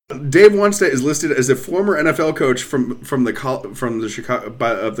Dave Wannstedt is listed as a former NFL coach from the Chicago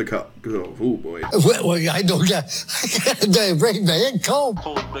oh boy. Well, I don't get they bring me in cold.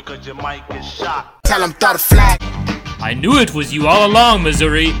 Because you might get shot. Tell him throw the flag. I knew it was you all along,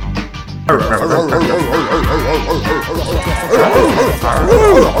 Missouri. More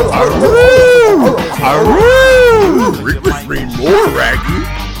Raggy.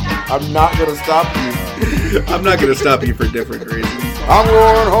 I'm not gonna stop you. I'm not gonna stop you for different reasons. I'm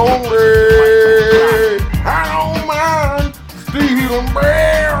going hungry. I don't mind stealing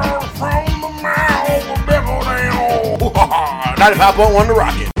beer from the mouth of Devil Down. 95.1 The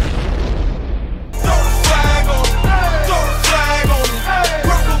Rocket. Throw the flag on it. Throw the flag on it.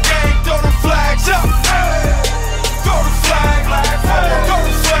 Purple gang, throw the flags up. Throw the flag, throw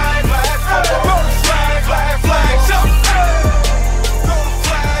the flag, throw the flags up. Throw the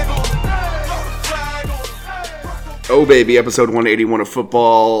flag on it. Throw the flag on it. Oh baby, episode 181 of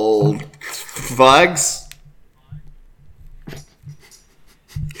Football Flags.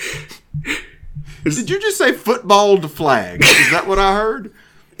 Did you just say footballed flag? Is that what I heard?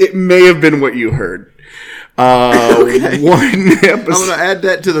 It may have been what you heard. Okay. One episode. I'm going to add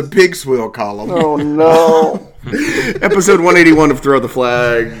that to the pig swill column. Oh no. Episode 181 of Throw the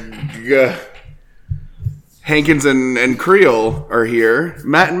Flag. Hankins and Creel are here.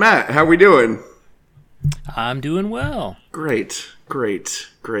 Matt and Matt, how we doing? I'm doing well. Great.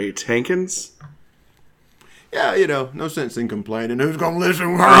 Hankins? Yeah, no sense in complaining. Who's going to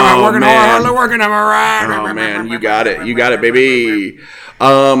listen? Oh, Working man. hard, working, am I right? Oh man, you got it, baby.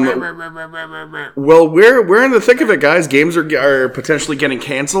 Well, we're in the thick of it, guys. Games are potentially getting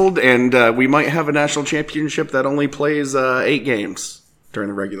canceled, and we might have a national championship that only plays 8 games during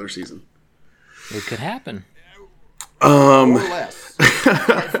the regular season. It could happen. Or less.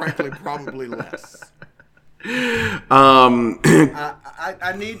 Quite frankly, probably less. I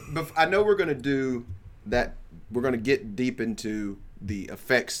know we're going to do that. We're going to get deep into the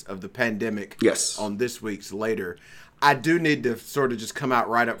effects of the pandemic on this week's later. I do need to sort of just come out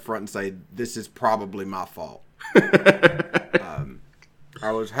right up front and say this is probably my fault. I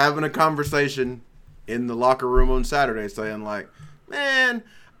was having a conversation in the locker room on Saturday saying like, man,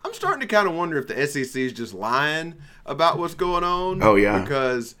 I'm starting to kind of wonder if the SEC is just lying about what's going on. Oh, yeah.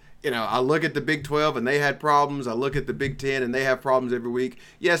 Because I look at the Big 12 and they had problems. I look at the Big 10 and they have problems every week.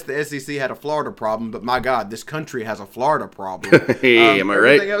 Yes, the SEC had a Florida problem, but my God, this country has a Florida problem. Hey, am I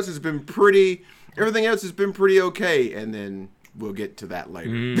right? Everything else has been pretty okay, and then we'll get to that later.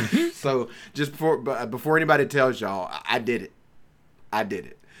 Mm-hmm. So just before anybody tells y'all, I did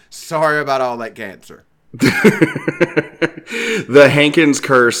it. Sorry about all that cancer. The Hankins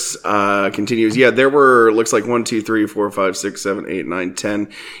curse continues. Yeah, there were, looks like 1, 2, 3, 4, 5, 6, 7, 8, 9,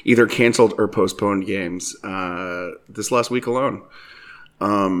 10 either canceled or postponed games this last week alone.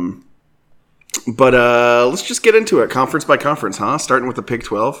 But let's just get into it, conference by conference, huh? Starting with the Big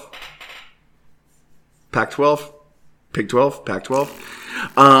 12. Pac-12? Big 12? Pac-12?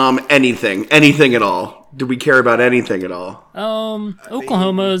 Anything at all. Do we care about anything at all?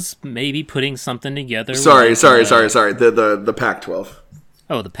 Oklahoma's maybe putting something together. Sorry. The Pac-12.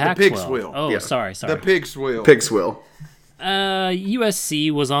 Oh, the Pac-12. The pig swill. Oh, Yeah. sorry. The pig swill. Pig swill.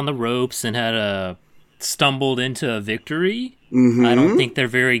 USC was on the ropes and had stumbled into a victory. Mm-hmm. I don't think they're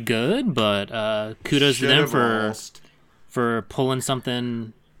very good, but kudos to them for pulling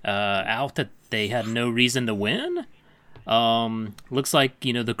something out that they had no reason to win. Looks like,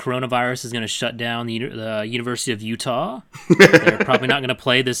 the coronavirus is going to shut down the University of Utah. They're probably not going to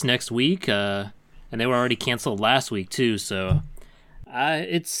play this next week. And they were already canceled last week too. So,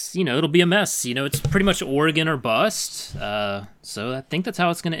 it's, it'll be a mess. It's pretty much Oregon or bust. So I think that's how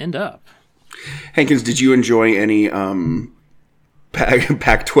it's going to end up. Hankins, did you enjoy any,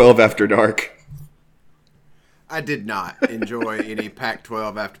 Pac-12 after dark? I did not enjoy any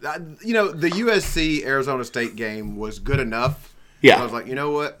Pac-12 after that. The USC Arizona State game was good enough. Yeah. I was like, you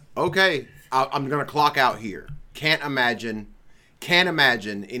know what? Okay, I'm going to clock out here. Can't imagine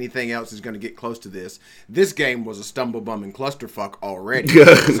anything else is going to get close to this. This game was a stumble bum and clusterfuck already.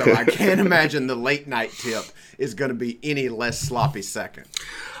 So I can't imagine the late night tip is going to be any less sloppy second.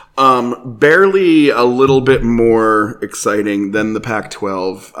 Barely a little bit more exciting than the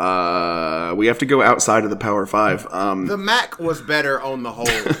Pac-12. We have to go outside of the Power 5. The MAC was better on the whole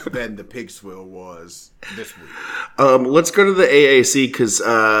than the pig swill was this week. Let's go to the AAC because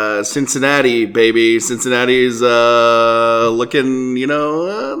Cincinnati, baby. Cincinnati's looking,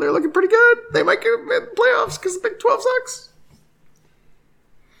 they're looking pretty good. They might get playoffs because the Big 12 sucks.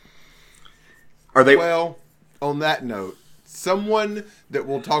 Are they? Well, on that note, someone that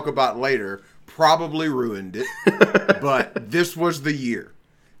we'll talk about later probably ruined it, but this was the year.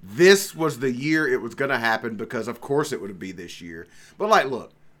 this was the year it was going to happen because, of course, it would be this year. But, like,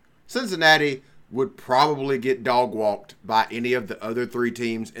 look, Cincinnati would probably get dog-walked by any of the other 3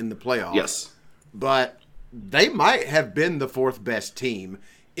 teams in the playoffs. Yes. But they might have been the 4th best team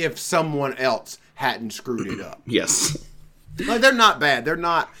if someone else hadn't screwed it up. Yes. Like, they're not bad. They're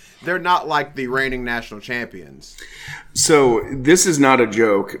not like the reigning national champions. So this is not a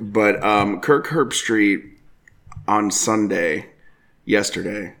joke, but Kirk Herbstreit on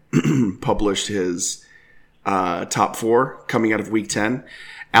yesterday, published his top 4 coming out of Week 10.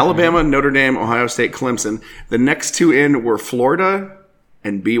 Alabama, Notre Dame, Ohio State, Clemson. The next 2 in were Florida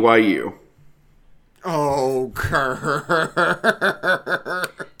and BYU. Oh, Kirk.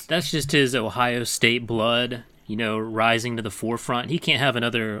 That's just his Ohio State blood, rising to the forefront. He can't have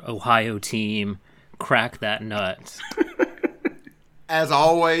another Ohio team crack that nut. As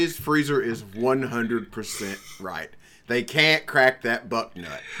always, Freezer is 100% right. They can't crack that buck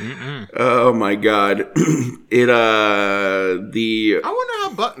nut. Mm-mm. Oh my God! I wonder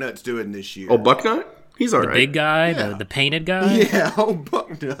how Bucknut's doing this year. Oh, Bucknut? He's all right. The big guy, Yeah. the painted guy. Yeah,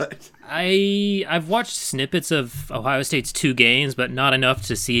 Bucknut. I've watched snippets of Ohio State's 2 games, but not enough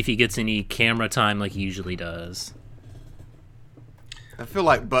to see if he gets any camera time like he usually does. I feel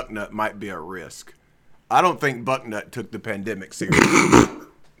like Bucknut might be a risk. I don't think Bucknut took the pandemic seriously.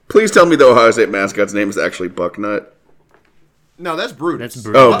 Please tell me the Ohio State mascot's name is actually Bucknut. No, that's Brutus. That's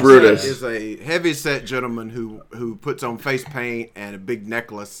Brutus. Oh, Brutus is a heavy-set gentleman who puts on face paint and a big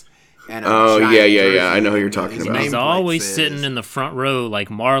necklace. And Oh, yeah. I know who you're talking His about. He's nameplate always says- sitting in the front row like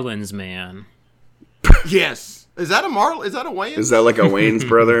Marlins man. Yes. Is that a Marl? Is that a Wayne? Is that like a Wayne's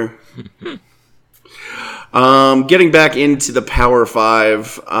brother? Getting back into the Power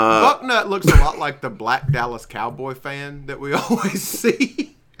 5. Bucknut looks a lot like the Black Dallas Cowboy fan that we always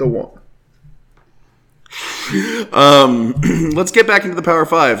see. The one. Let's get back into the Power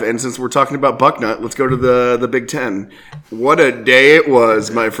 5, and since we're talking about Bucknut, let's go to the Big Ten. What a day it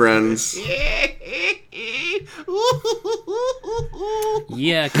was, my friends.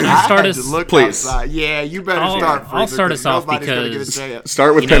 Yeah, can I start us? Please. Outside. Yeah, you better start. I'll Freezer, start us off nobody's gonna get a because- chance.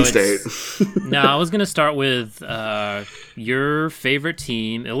 Start with Penn State. No, I was going to start with your favorite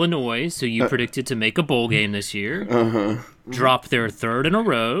team, Illinois, who you predicted to make a bowl game this year. Drop their 3rd in a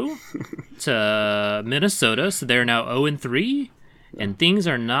row to Minnesota, so they're now 0-3, and things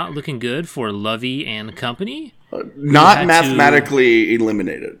are not looking good for Lovey and company. Not mathematically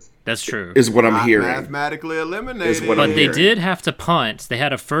eliminated, That's true. is what I'm Not hearing. mathematically eliminated. Is what But I'm they hearing. did have to punt. They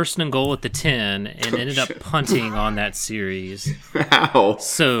had a 1st and goal at the 10 and ended up punting on that series. How?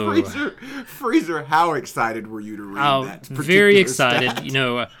 So Freezer, how excited were you to read that? very particular excited.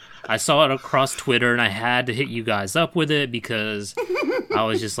 stat? I saw it across Twitter and I had to hit you guys up with it because I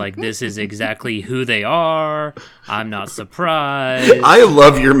was just like, this is exactly who they are. I'm not surprised. I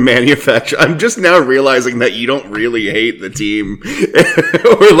love your manufacture. I'm just now realizing that you don't really hate the team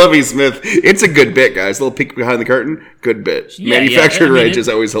or Lovie Smith. It's a good bit, guys. A little peek behind the curtain. Good bit. Yeah, Manufactured I mean, rage is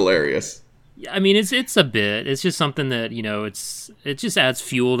always hilarious. I mean, it's a bit. It's just something that it just adds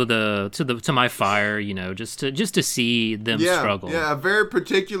fuel to my fire. Just to see them struggle. Yeah, a very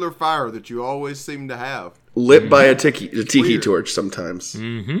particular fire that you always seem to have. Lit by a tiki Weird. torch sometimes.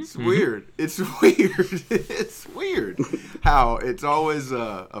 It's weird. It's weird. It's weird how it's always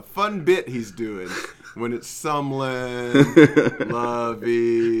a fun bit he's doing when it's Sumlin,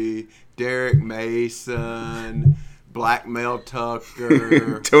 Lovey, Derek Mason, Blackmail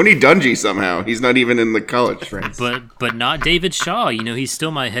Tucker. Tony Dungy somehow. He's not even in the college ranks. But not David Shaw. He's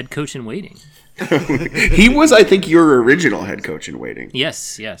still my head coach in waiting. He was, I think, your original head coach in waiting.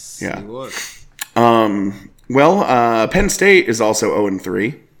 Yes. Yeah. He was. Penn State is also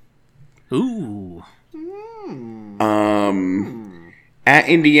 0-3. Ooh. At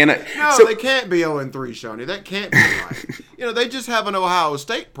Indiana. No, So- they can't be 0-3, Shoney. That can't be right. They just have an Ohio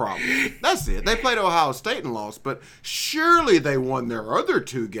State problem. That's it. They played Ohio State and lost, but surely they won their other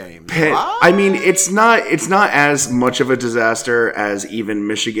 2 games. Right? I mean, it's not as much of a disaster as even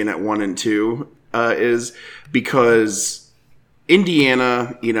Michigan at 1-2 is, because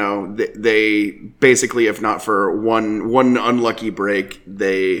Indiana, they basically, if not for one unlucky break,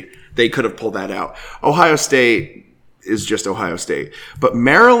 they could have pulled that out. Ohio State is just Ohio State, but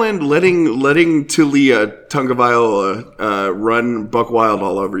Maryland letting Tulia Tungavailoa run buck wild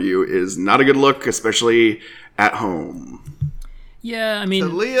all over you is not a good look, especially at home. Yeah, I mean,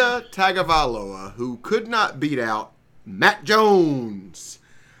 Talia Tagovailoa, who could not beat out Mac Jones.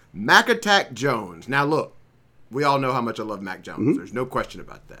 Mac Attack Jones. Now, look, we all know how much I love Mac Jones. There's no question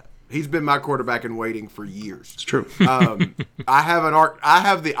about that. He's been my quarterback in waiting for years. It's true. I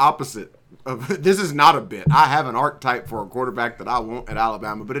have the opposite this is not a bit. I have an archetype for a quarterback that I want at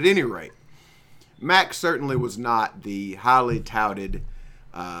Alabama. But at any rate, Mac certainly was not the highly touted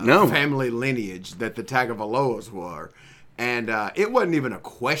family lineage that the Tagovailoas were. And it wasn't even a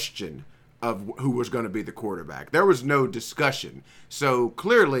question of who was going to be the quarterback. There was no discussion. So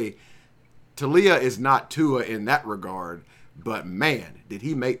clearly, Talia is not Tua in that regard. But man, did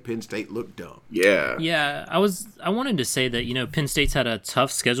he make Penn State look dumb. Yeah. Yeah, I wanted to say that, Penn State's had a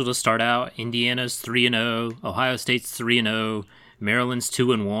tough schedule to start out. Indiana's 3-0, Ohio State's 3-0, Maryland's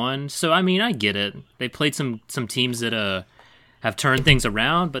 2-1. So I get it. They played some teams that have turned things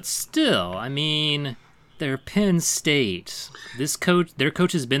around, but still, they're Penn State. Their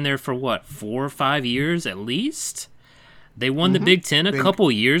coach has been there for 4 or 5 years at least. They won the Big Ten a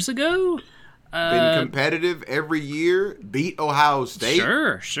couple years ago. Been competitive every year. Beat Ohio State.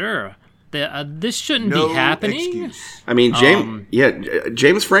 Sure. This shouldn't be happening. Excuse.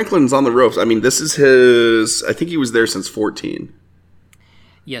 James Franklin's on the ropes. This is his. I think he was there since 14.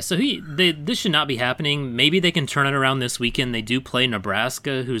 Yeah, so this should not be happening. Maybe they can turn it around this weekend. They do play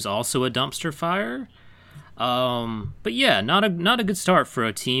Nebraska, who's also a dumpster fire. But yeah, not a good start for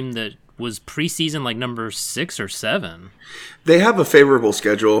a team that was preseason like number 6 or 7. They have a favorable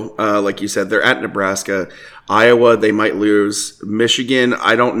schedule, like you said. They're at Nebraska, Iowa. They might lose. Michigan.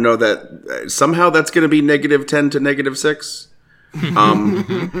 I don't know that somehow that's going to be -10 to -6.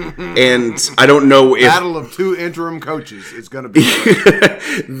 And I don't know if battle of 2 interim coaches is going to be.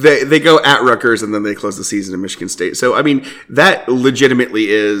 they go at Rutgers and then they close the season in Michigan State. So that legitimately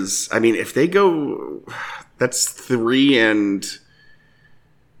is. If they go, that's 3 and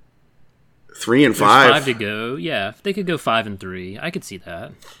 5. 5 to go. Yeah, if they could go 5-3, I could see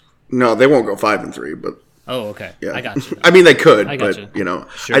that. No, they won't go 5-3, but. Oh, okay. Yeah. I got you. They could, but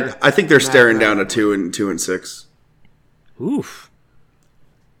Sure. I think they're staring down a 2-6. Oof.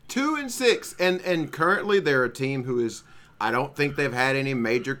 2-6, and currently they're a team who is. I don't think they've had any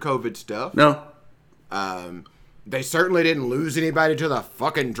major COVID stuff. No. They certainly didn't lose anybody to the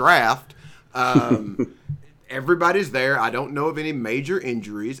fucking draft. Everybody's there. I don't know of any major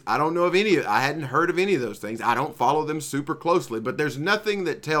injuries. I don't know of any. I hadn't heard of any of those things. I don't follow them super closely, but there's nothing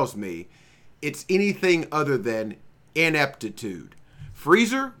that tells me it's anything other than ineptitude.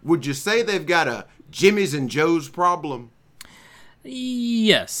 Freezer, would you say they've got a Jimmy's and Joe's problem?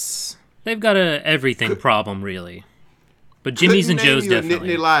 Yes, they've got a everything problem, really. But Jimmy's and Joe's definitely.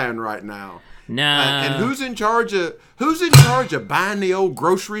 Nittany Lion right now. Nah. And who's in charge of buying the old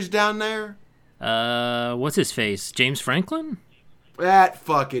groceries down there? What's his face? James Franklin? That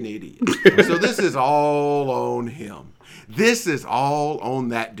fucking idiot. So this is all on him. This is all on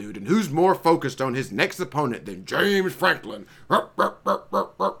that dude. And who's more focused on his next opponent than James Franklin?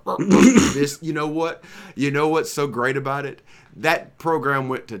 You know what? You know what's so great about it? That program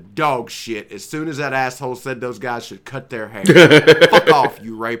went to dog shit as soon as that asshole said those guys should cut their hair. Fuck off,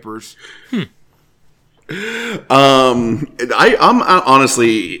 you rapers. I'm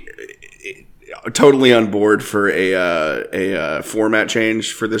honestly totally on board for a format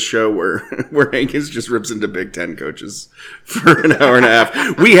change for this show where Hankins just rips into Big Ten coaches for an hour and a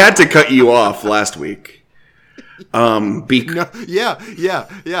half. We had to cut you off last week. How'd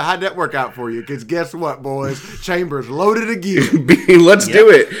that work out for you? Because guess what, boys? Chambers loaded again. Let's do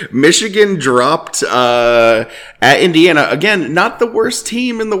it. Michigan dropped at Indiana. Again, not the worst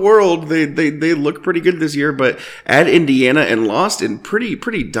team in the world. They look pretty good this year, but at Indiana and lost in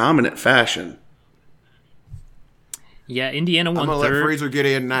pretty dominant fashion. Yeah, Indiana won I'm going to let Freezer get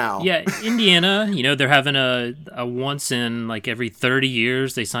in now. Yeah, Indiana, they're having a once in like every 30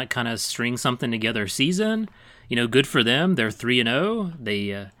 years, they kind of string something together season. Good for them. They're 3-0.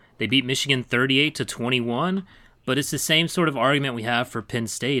 They beat Michigan 38-21, but it's the same sort of argument we have for Penn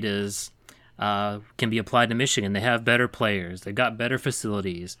State can be applied to Michigan. They have better players. They've got better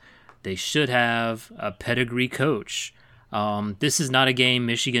facilities. They should have a pedigree coach. This is not a game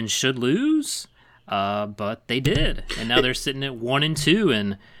Michigan should lose. But they did, and now they're sitting at 1-2,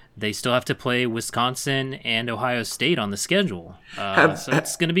 and they still have to play Wisconsin and Ohio State on the schedule. So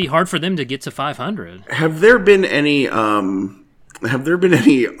it's going to be hard for them to get to 500. Have there been any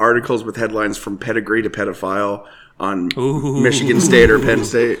articles with headlines from pedigree to pedophile on Michigan State or Penn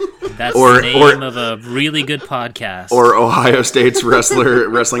State? That's the name of a really good podcast. Or Ohio State's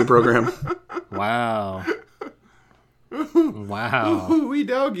wrestling program. Wow. Wee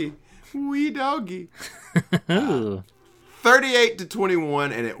doggy.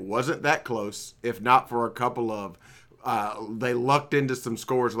 38-21, and it wasn't that close, if not for a couple of they lucked into some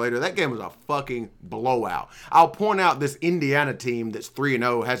scores later. That game was a fucking blowout. I'll point out this Indiana team that's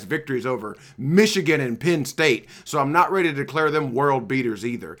 3-0 has victories over Michigan and Penn State, so I'm not ready to declare them world beaters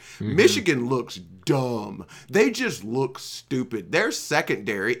either. Michigan looks dumb. They just look stupid. Their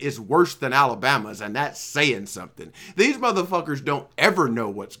secondary is worse than Alabama's, and that's saying something. These motherfuckers don't ever know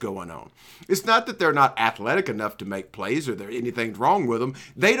what's going on. It's not that they're not athletic enough to make plays or there anything's wrong with them.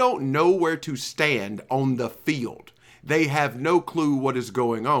 They don't know where to stand on the field. They have no clue what is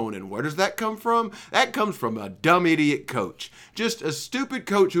going on. And where does that come from? That comes from a dumb idiot coach. Just a stupid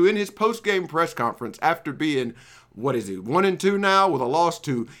coach who in his post-game press conference, after being, 1-2 now with a loss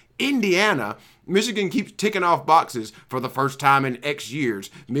to Indiana, Michigan keeps ticking off boxes. For the first time in X years,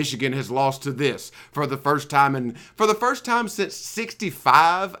 Michigan has lost to this. For the first time since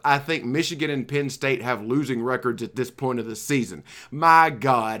 65, I think Michigan and Penn State have losing records at this point of the season. My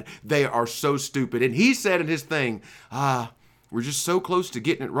God, they are so stupid. And he said in his thing, we're just so close to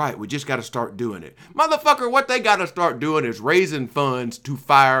getting it right. We just got to start doing it. Motherfucker, what they got to start doing is raising funds to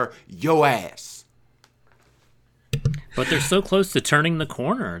fire yo ass. But they're so close to turning the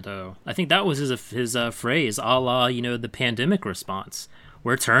corner, though. I think that was his phrase, a la, the pandemic response.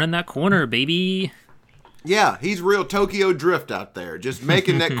 We're turning that corner, baby. Yeah, he's real Tokyo Drift out there, just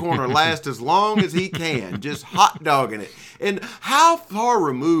making that corner last as long as he can, just hot dogging it. And how far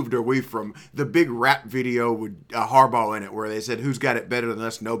removed are we from the big rap video with Harbaugh in it where they said, who's got it better than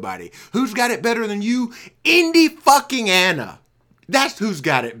us? Nobody. Who's got it better than you? Indy fucking Anna. That's who's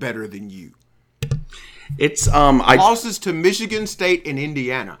got it better than you. It's losses to Michigan State and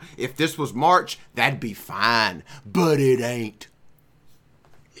Indiana. If this was March, that'd be fine, but it ain't.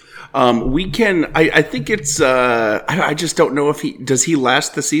 I think it's I just don't know if does he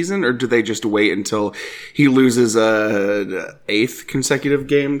last the season or do they just wait until he loses a 8th consecutive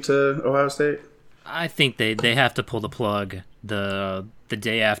game to Ohio State? I think they have to pull the plug the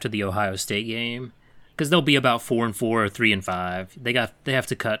day after the Ohio State game because they'll be about 4-4 or 3-5. They have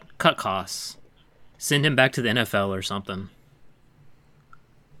to cut costs. Send him back to the NFL or something.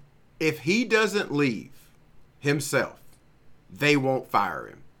 If he doesn't leave himself, they won't fire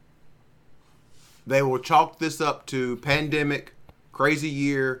him. They will chalk this up to pandemic, crazy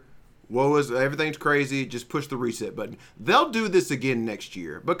year, everything's crazy, just push the reset button. They'll do this again next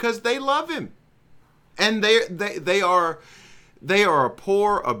year because they love him. And they are a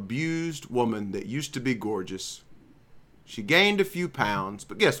poor, abused woman that used to be gorgeous. She gained a few pounds,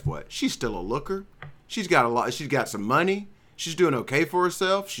 but guess what? She's still a looker. She's got some money. She's doing okay for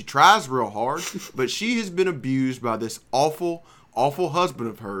herself. She tries real hard, but she has been abused by this awful, awful husband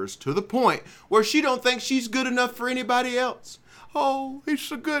of hers to the point where she don't think she's good enough for anybody else. Oh, he's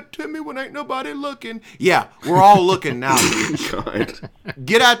so good to me when ain't nobody looking. Yeah, we're all looking now. God.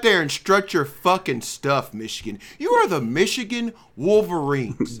 Get out there and strut your fucking stuff, Michigan. You are the Michigan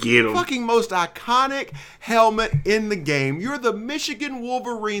Wolverines. Get 'em. Fucking most iconic helmet in the game. You're the Michigan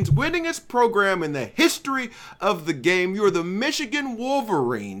Wolverines, winningest program in the history of the game. You're the Michigan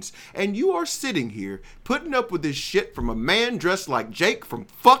Wolverines, and you are sitting here putting up with this shit from a man dressed like Jake from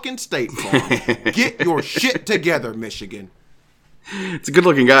fucking State Farm. Get your shit together, Michigan. It's a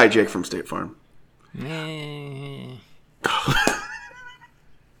good-looking guy, Jake from State Farm. Any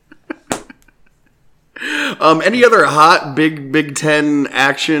other hot Big Ten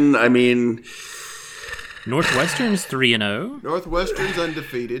action? I mean, Northwestern's 3-0. Northwestern's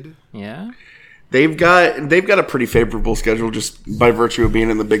undefeated. Yeah, they've got a pretty favorable schedule just by virtue of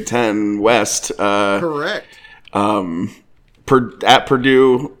being in the Big Ten West. Correct. At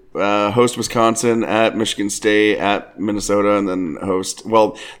Purdue. Host Wisconsin, at Michigan State, at Minnesota, and then host.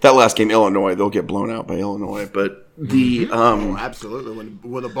 Well, that last game, Illinois, they'll get blown out by Illinois. But the absolutely,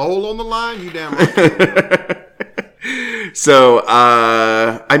 with a bowl on the line, you damn right. So,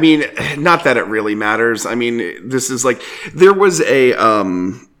 I mean, not that it really matters. I mean, this is like there was a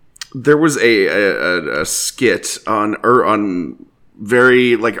skit on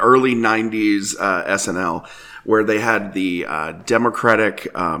very like early '90s SNL. Where they had the Democratic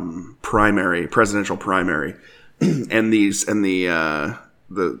presidential primary, and the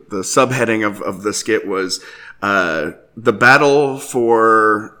subheading of the skit was the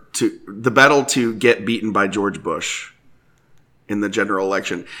battle to get beaten by George Bush in the general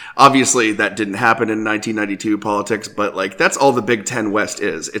election. Obviously, that didn't happen in 1992 politics, but like that's all the Big Ten West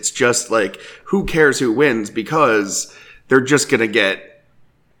is. It's just like who cares who wins because they're just gonna get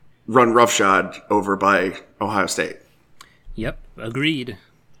run roughshod over by Ohio State. Yep, agreed.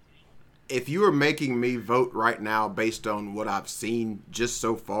 If you were making me vote right now based on what I've seen just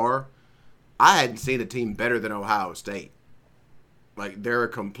so far, I hadn't seen a team better than Ohio State. Like, they're a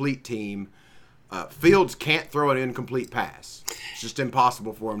complete team. Fields can't throw an incomplete pass. It's just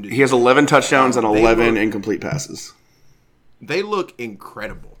impossible for him to do. He has 11 touchdowns and 11 incomplete passes. They look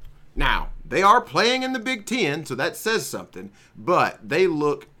incredible. Now, they are playing in the Big Ten, so that says something, but they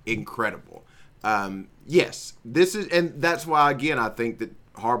look incredible. Yes, and that's why, again, I think that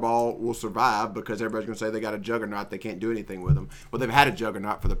Harbaugh will survive, because everybody's going to say they got a juggernaut, they can't do anything with them. Well, they've had a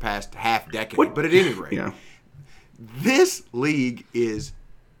juggernaut for the past half decade. But at any rate, this league is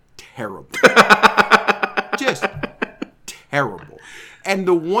terrible. Just terrible. And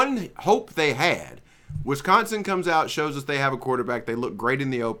the one hope they had, Wisconsin comes out, shows us they have a quarterback, they look great in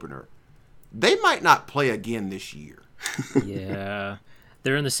the opener. They might not play again this year. Yeah.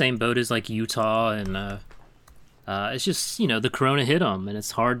 They're in the same boat as like Utah, and it's just, the corona hit them, and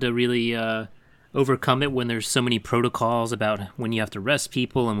it's hard to really overcome it when there's so many protocols about when you have to rest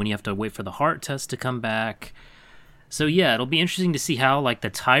people and when you have to wait for the heart test to come back. So yeah, it'll be interesting to see how like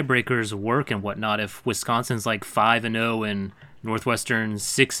the tiebreakers work and whatnot. If Wisconsin's like 5-0 and Northwestern's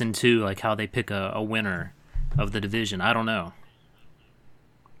 6-2, like how they pick a winner of the division. I don't know.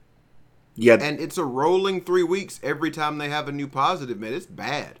 Yeah, and it's a rolling 3 weeks every time they have a new positive, man. It's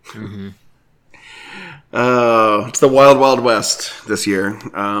bad. Mm-hmm. It's the wild, wild west this year.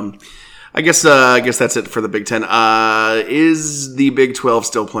 I guess that's it for the Big Ten. Is the Big 12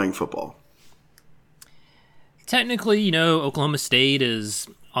 still playing football? Technically, Oklahoma State is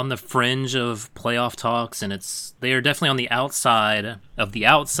on the fringe of playoff talks, and they are definitely on the outside of the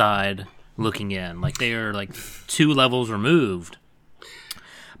outside looking in. Like they are like 2 levels removed.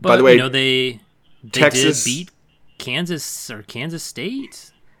 But, by the way, they Texas did beat Kansas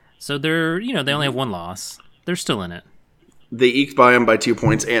State, so they're they only have 1 loss. They're still in it. They eked by them by 2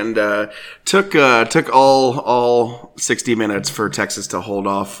 points, and took all 60 minutes for Texas to hold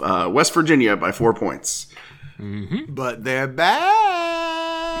off West Virginia by 4 points. Mm-hmm. But they're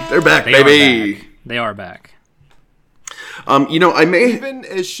back. They're back, baby. They are back. I may even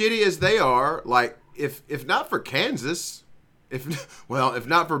as shitty as they are. Like if not for Kansas. If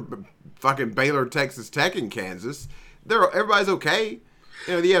not for fucking Baylor, Texas Tech, and Kansas, everybody's okay.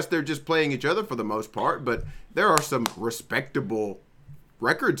 Yes, they're just playing each other for the most part, but there are some respectable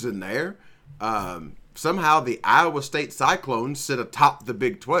records in there. Somehow the Iowa State Cyclones sit atop the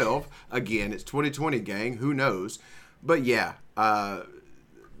Big 12. Again, it's 2020, gang. Who knows? But yeah,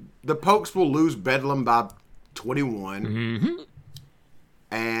 the Pokes will lose Bedlam by 21. Mm-hmm.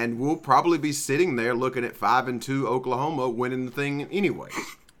 And we'll probably be sitting there looking at 5-2 Oklahoma winning the thing anyway.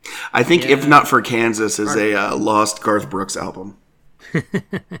 I think If Not for Kansas is a lost Garth Brooks album.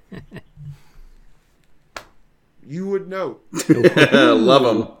 You would know.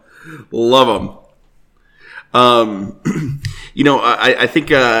 Love them. I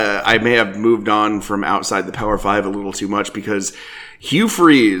think I may have moved on from outside the Power 5 a little too much, because Hugh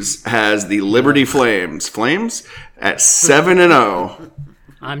Freeze has the Liberty Flames at 7-0.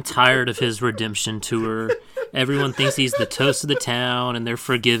 I'm tired of his redemption tour. Everyone thinks he's the toast of the town and they're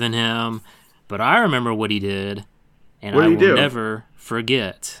forgiving him. But I remember what he did, and I will never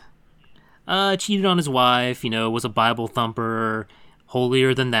forget. Cheated on his wife, was a Bible thumper,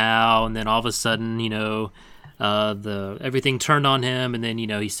 holier than thou, and then all of a sudden, everything turned on him, and then,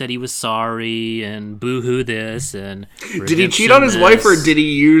 he said he was sorry, and boo-hoo this, and did he cheat on his wife, or did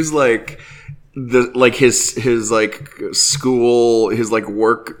he use, his school, his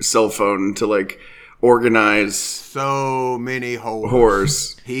work cell phone to organize so many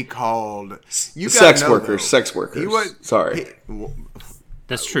whores? He called sex workers. Sorry.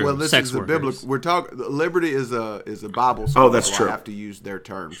 That's true. Well, this is the biblical. We're talking. Liberty is a Bible. Oh, that's true. I have to use their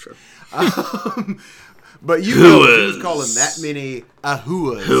terms. Sure. But he was calling that many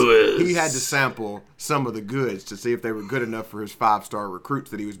ahuas. He had to sample some of the goods to see if they were good enough for his 5-star recruits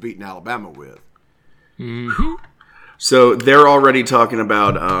that he was beating Alabama with. Mm-hmm. So they're already talking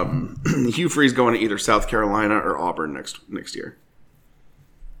about Hugh Freeze going to either South Carolina or Auburn next year.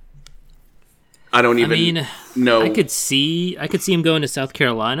 I know. I could see him going to South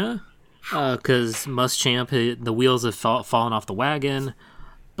Carolina because Muschamp, the wheels have fallen off the wagon.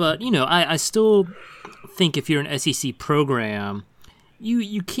 But, I still think if you're an SEC program,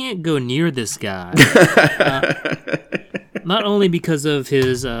 you can't go near this guy. Not only because of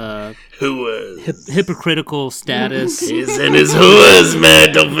his hypocritical status. He's in his hooas,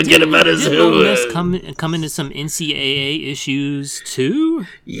 man. Don't forget about his hooas. Come into some NCAA issues too?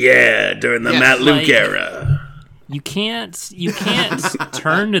 Yeah, during the Matt Luke era. You can't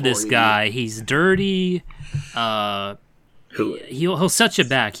turn to this guy. He's dirty. he'll set you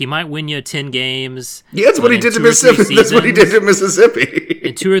back. He might win you 10 games. Yeah, that's what he did to Mississippi. That's what he did to Mississippi.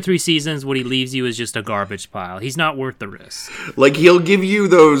 In 2 or 3 seasons, what he leaves you is just a garbage pile. He's not worth the risk. Like, he'll give you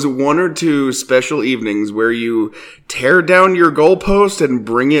those 1 or 2 special evenings where you tear down your goalpost and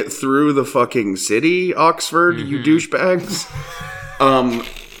bring it through the fucking city, Oxford, you douchebags.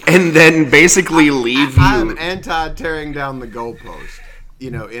 And then basically leave you. I'm anti-tearing down the goalpost.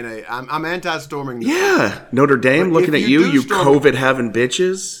 I'm anti-storming. Yeah, Notre Dame looking at you COVID-having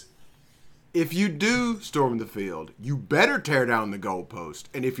bitches. If you do storm the field, you better tear down the goalpost.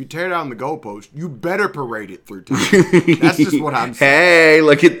 And if you tear down the goalpost, you better parade it through town. That's just what I'm saying. Hey,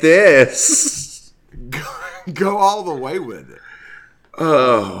 look at this. Go all the way with it.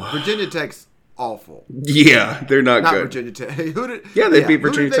 Oh. Virginia Tech's awful. Yeah, they're not good. Virginia Tech. Hey, they beat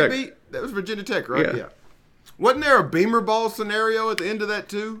Virginia Tech. That was Virginia Tech, right? Yeah. Wasn't there a Beamer ball scenario at the end of that,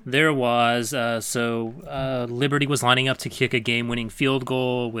 too? There was. Liberty was lining up to kick a game-winning field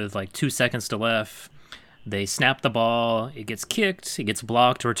goal with 2 seconds to left. They snap the ball. It gets kicked. It gets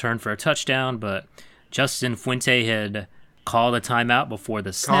blocked, returned for a touchdown, but Justin Fuente had called a timeout before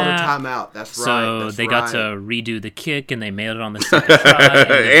the snap. Called a timeout. That's right. So they got to redo the kick, and they made it on the second try.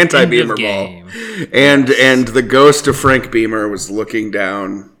 Anti-Beamer ball. And the ghost of Frank Beamer was looking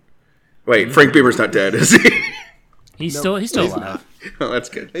down. Wait, Frank Beamer's not dead, is he? He's still alive. Not. Oh, that's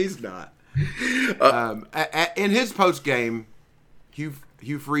good. He's not. In his post game, Hugh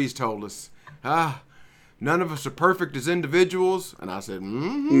Freeze told us, none of us are perfect as individuals, and I said,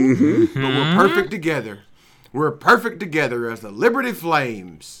 but we're perfect together. We're perfect together as the Liberty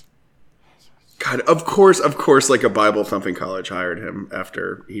Flames. God, of course, like a Bible thumping college hired him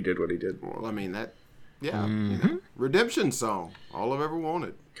after he did what he did. Well, I mean that. Yeah, redemption song. All I've ever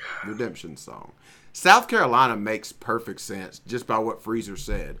wanted. Redemption song. South Carolina makes perfect sense just by what Freezer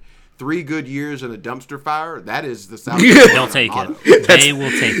said. 3 good years in a dumpster fire. That is the South Carolina. They'll take it. They will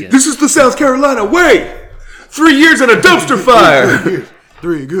take it. This is the South Carolina way. 3 years in a dumpster fire.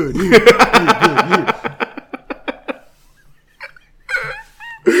 3 good years. 3 good years.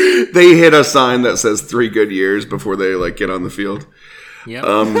 They hit a sign that says 3 good years before they get on the field. Yep.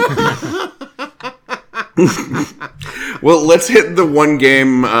 Well, let's hit the one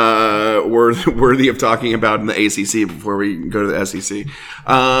game worthy of talking about in the ACC before we go to the SEC.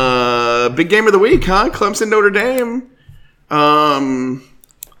 Big game of the week, huh? Clemson, Notre Dame.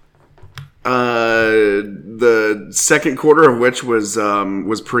 The second quarter of which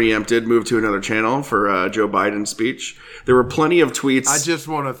was preempted, moved to another channel for Joe Biden's speech. There were plenty of tweets. I just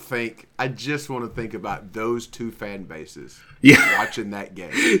want to think about those 2 fan bases. Yeah. Watching that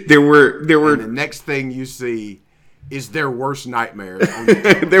game. There were. And the next thing you see is their worst nightmares. On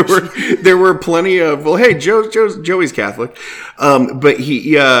the there were plenty of. Well, hey, Joey's Catholic, but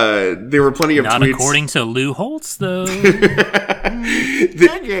there were plenty of not tweets. According to Lou Holtz, though.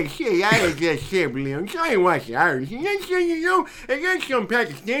 I just can't believe I'm trying to watch the Irish. And next thing you know, I got some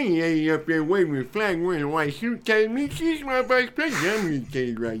Pakistani lady up there waving a flag wearing a white suit telling me she's my vice president. I'm going to tell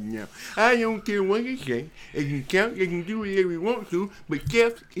you right now. I don't care what they say. They can count, they can do whatever they want to, but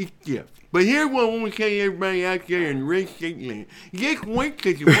theft is theft. But here's what I want to tell everybody out there in the red state land. Just wait,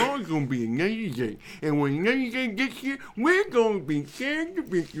 because tomorrow's going to be another day. And when another day gets here, we're going to be sharing the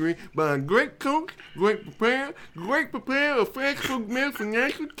victory by a great coach, great preparer of fast food meals for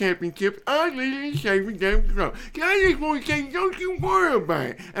national championships, our leader and savior, Darren Kinnaird. So I just want to say, don't you worry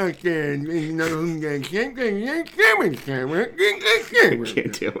about it out there. And you know who's going to say, I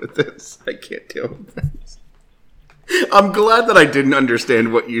can't deal with this. I'm glad that I didn't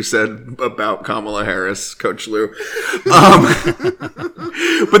understand what you said about Kamala Harris, Coach Lou.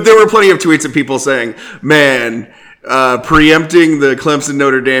 But there were plenty of tweets of people saying, man, preempting the Clemson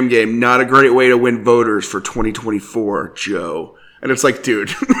Notre Dame game, not a great way to win voters for 2024, Joe. And it's like,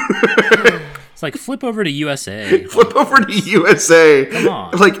 dude. It's like flip over to USA. Flip over to USA. Come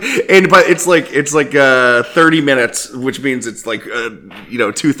on. But it's like 30 minutes, which means it's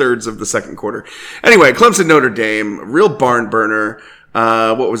 2/3 of the second quarter. Anyway, Clemson Notre Dame, real barn burner.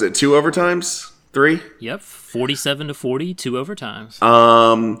 What was it? 2 overtimes? 3? Yep, 47-40, 2 overtimes.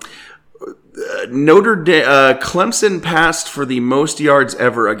 Clemson passed for the most yards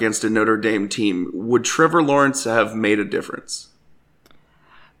ever against a Notre Dame team. Would Trevor Lawrence have made a difference?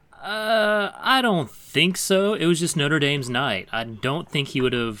 I don't think so. It was just Notre Dame's night. I don't think he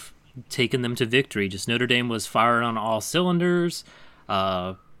would have taken them to victory. Just Notre Dame was firing on all cylinders.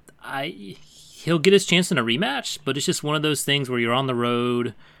 He'll get his chance in a rematch, but it's just one of those things where you're on the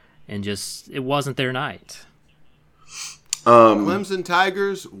road and just it wasn't their night. Clemson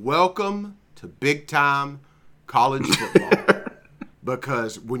Tigers, welcome to big time college football.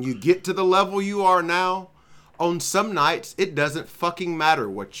 Because when you get to the level you are now, on some nights, it doesn't fucking matter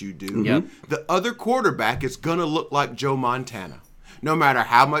what you do. Yep. The other quarterback is going to look like Joe Montana. No matter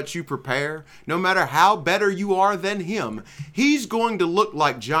how much you prepare, no matter how better you are than him, he's going to look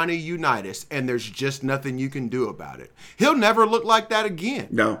like Johnny Unitas, and there's just nothing you can do about it. He'll never look like that again.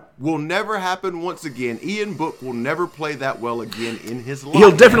 No. Will never happen once again. Ian Book will never play that well again in his life.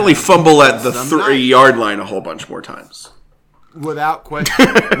 He'll definitely fumble at the 3-yard line a whole bunch more times. Without question.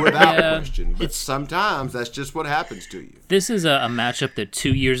 Question. But sometimes that's just what happens to you. This is a matchup that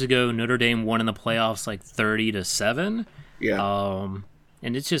 2 years ago Notre Dame won in the playoffs like 30-7. Yeah.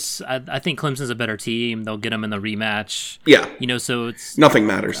 And it's just, I think Clemson's a better team. They'll get them in the rematch. Yeah. So it's nothing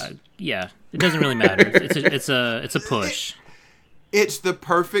matters. Yeah, it doesn't really matter. It's a push. It's the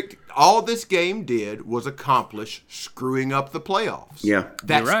perfect. All this game did was accomplish screwing up the playoffs. Yeah,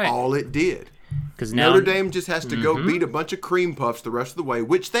 that's right. all it did. Because now Notre Dame just has to go beat a bunch of cream puffs the rest of the way,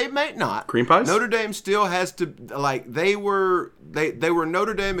 which they may not. Cream pies? Notre Dame still has to they were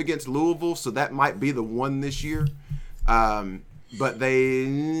Notre Dame against Louisville, so that might be the one this year. But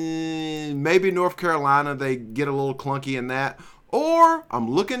maybe North Carolina, they get a little clunky in that. Or I'm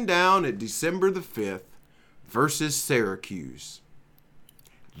looking down at December the 5th versus Syracuse.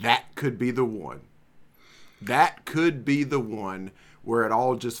 That could be the one. That could be the one where it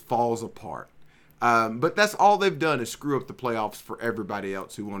all just falls apart. But that's all they've done is screw up the playoffs for everybody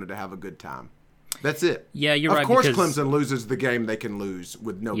else who wanted to have a good time. That's it. Yeah, you're right. Of course, Clemson loses the game they can lose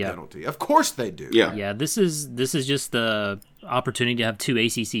with no penalty. Of course they do. Yeah. This is just the opportunity to have 2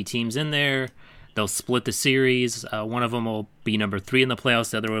 ACC teams in there. They'll split the series. One of them will be number 3 in the playoffs.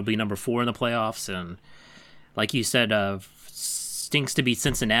 The other will be number 4 in the playoffs. And like you said, stinks to beat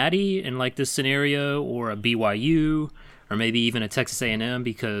Cincinnati in like this scenario, or a BYU, or maybe even a Texas A&M,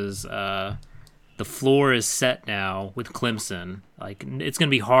 because the floor is set now with Clemson. Like, it's going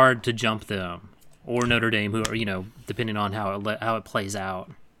to be hard to jump them. Or Notre Dame, who are, depending on how it plays out.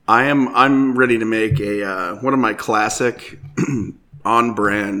 I'm ready to make a one of my classic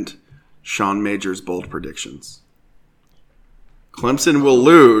on-brand Sean Majors bold predictions. Clemson will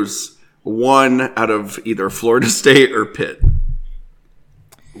lose one out of either Florida State or Pitt.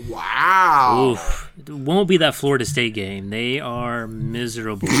 Wow. Oof. It won't be that Florida State game. They are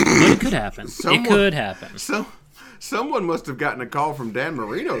miserable. But it could happen. It could happen. Someone must have gotten a call from Dan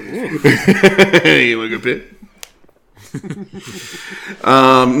Marino. You look at Pitt.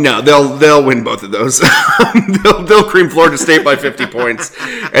 No, they'll win both of those. they'll cream Florida State by 50 points,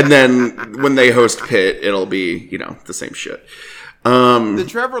 and then when they host Pitt, it'll be the same shit. The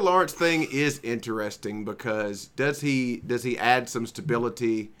Trevor Lawrence thing is interesting because does he add some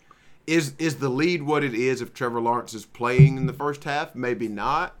stability? Is the lead what it is if Trevor Lawrence is playing in the first half? Maybe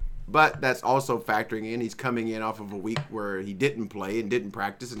not. But that's also factoring in. He's coming in off of a week where he didn't play and didn't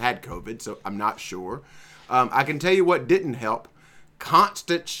practice and had COVID, so I'm not sure. I can tell you what didn't help.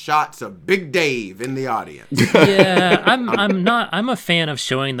 Constant shots of Big Dave in the audience. Yeah, I'm a fan of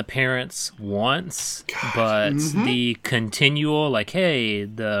showing the parents once, but the continual, like, hey,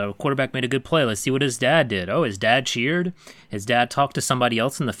 the quarterback made a good play. Let's see what his dad did. Oh, his dad cheered. His dad talked to somebody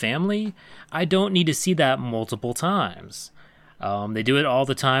else in the family. I don't need to see that multiple times. They do it all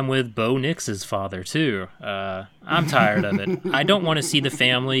the time with Bo Nix's father, too. I'm tired of it. I don't want to see the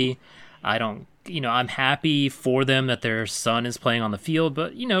family. I'm happy for them that their son is playing on the field,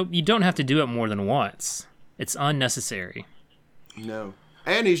 but, you don't have to do it more than once. It's unnecessary. No.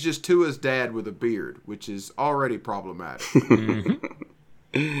 And he's just Tua's dad with a beard, which is already problematic.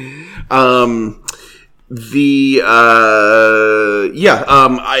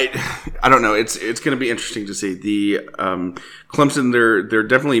 I don't know. It's going to be interesting to see the Clemson. They're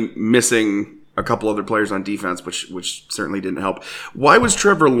definitely missing a couple other players on defense, which certainly didn't help. Why was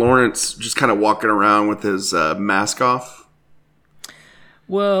Trevor Lawrence just kind of walking around with his mask off?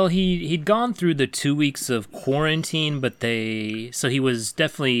 Well, he'd gone through the 2 weeks of quarantine, so he was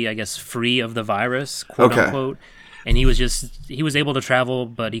definitely, I guess, free of the virus, quote unquote. And he was able to travel,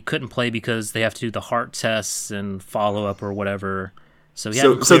 but he couldn't play because they have to do the heart tests and follow up or whatever. So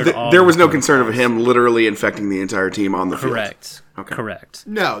there was no concern of him literally infecting the entire team on the field. Correct. Okay. Correct.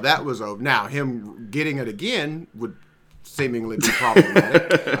 No, that was over. Now him getting it again would seemingly be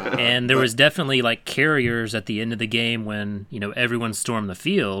problematic. And there was definitely like carriers at the end of the game when everyone stormed the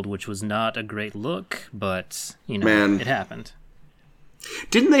field, which was not a great look, but it happened.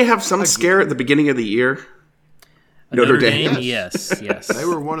 Didn't they have some scare at the beginning of the year? Notre Dame, yes. They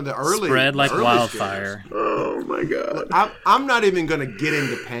were one of the early spread like early wildfire. Scares. Oh my god! I'm not even going to get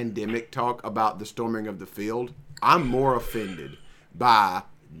into pandemic talk about the storming of the field. I'm more offended by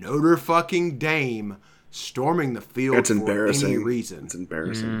Notre fucking Dame storming the field It's for embarrassing. any reason. It's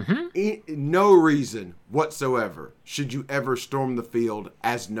embarrassing. No reason whatsoever should you ever storm the field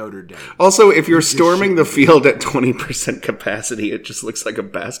as Notre Dame. Also, if you're storming the field at 20% capacity, it just looks like a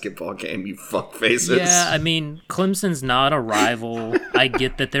basketball game, you fuck faces. Yeah, I mean, Clemson's not a rival. I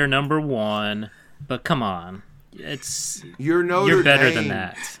get that they're number one, but come on. You're better Dame. than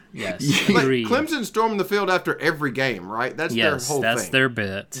that. Yes, Like, agreed. Clemson stormed the field after every game, right? That's their whole that's thing. their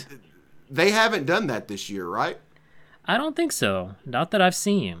bit. They haven't done that this year, right? I don't think so. Not that I've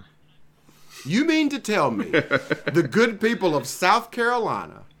seen. You mean to tell me the good people of South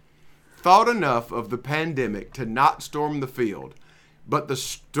Carolina thought enough of the pandemic to not storm the field, but the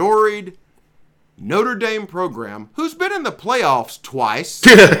storied Notre Dame program, who's been in the playoffs twice,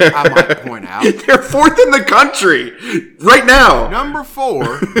 I might point out. They're fourth in the country right now. Number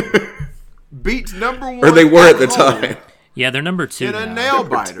 4 beats number 1. Or they were at the home time. Yeah, they're number 2 in a now. nail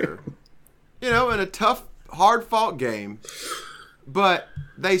biter. In a tough, hard-fought game. But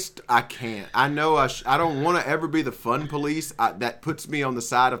I can't. I know I don't want to ever be the fun police. That puts me on the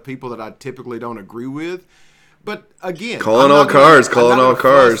side of people that I typically don't agree with. But again, calling all cars.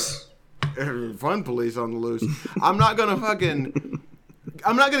 Fun police on the loose. I'm not gonna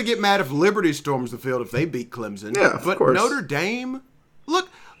get mad if Liberty storms the field if they beat Clemson. Yeah, of course. Notre Dame, look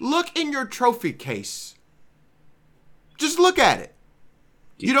in your trophy case. Just look at it.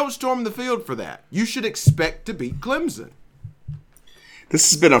 You don't storm the field for that. You should expect to beat Clemson. This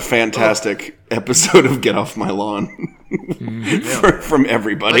has been a fantastic episode of Get Off My Lawn from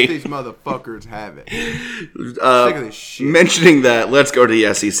everybody. Let these motherfuckers have it. Sick of this shit. Mentioning that, let's go to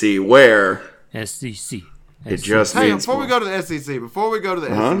the SEC, where SEC. it just Hang on, means before more. we go to the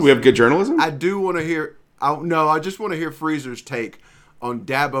SEC, We have good journalism? I do want to hear. I just want to hear Freezer's take on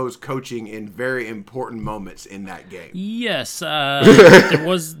Dabo's coaching in very important moments in that game. Yes, there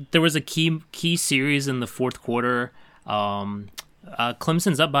was a key series in the fourth quarter.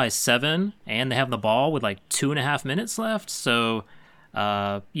 Clemson's up by 7, and they have the ball with like 2.5 minutes left. So,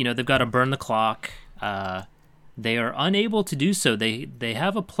 they've got to burn the clock. They are unable to do so. They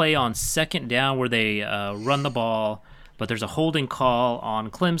have a play on second down where they run the ball, but there's a holding call on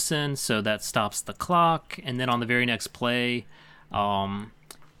Clemson, so that stops the clock. And then on the very next play,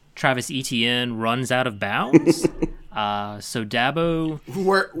 Travis Etienne runs out of bounds. So Dabo,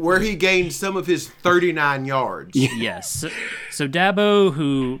 where he gained some of his 39 yards. Yes. So Dabo,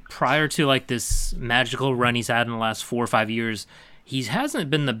 who prior to like this magical run he's had in the last 4 or 5 years, he hasn't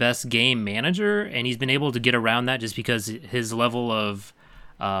been the best game manager, and he's been able to get around that just because his level of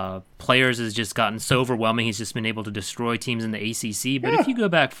players has just gotten so overwhelming. He's just been able to destroy teams in the ACC. But if you go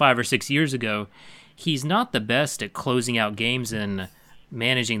back 5 or 6 years ago, he's not the best at closing out games and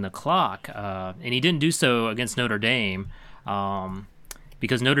managing the clock, and he didn't do so against Notre Dame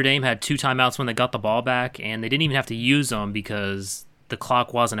because Notre Dame had 2 timeouts when they got the ball back, and they didn't even have to use them because the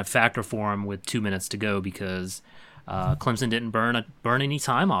clock wasn't a factor for them with 2 minutes to go because Clemson didn't burn any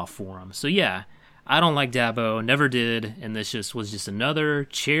time off for them. So yeah, I don't like Dabo, never did, and this was just another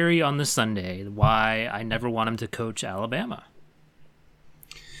cherry on the sundae why I never want him to coach Alabama.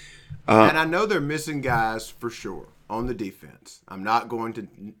 And I know they're missing guys for sure on the defense. I'm not going to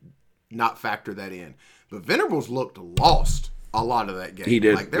not factor that in. But Venables looked lost a lot of that game. He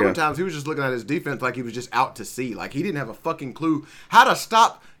did. Like there were times he was just looking at his defense like he was just out to sea. Like he didn't have a fucking clue how to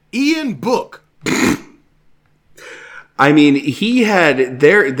stop Ian Book. I mean, he had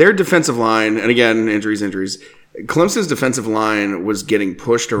their defensive line, and again, injuries. Clemson's defensive line was getting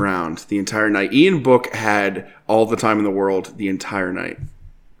pushed around the entire night. Ian Book had all the time in the world the entire night.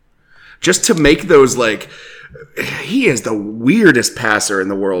 Just to make those, he is the weirdest passer in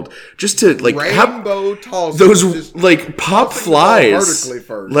the world. Just to, Rainbow toss. Those, pop flies. Vertically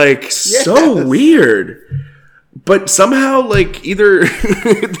first. So weird. But somehow, either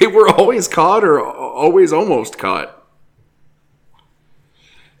they were always caught or always almost caught.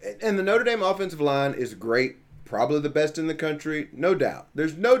 And the Notre Dame offensive line is great. Probably the best in the country. No doubt.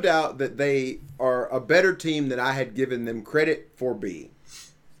 There's no doubt that they are a better team than I had given them credit for being.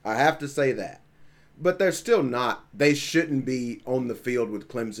 I have to say that. But they're still not. They shouldn't be on the field with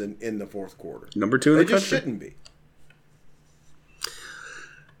Clemson in the fourth quarter. Number 2 in the country. They just shouldn't be.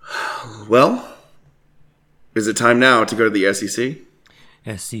 Well, is it time now to go to the SEC?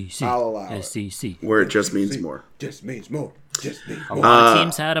 SEC. I'll allow it. SEC. Where it just means more. Just means more. Just means A more. lot of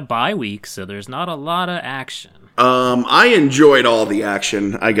teams had a bye week, so there's not a lot of action. I enjoyed all the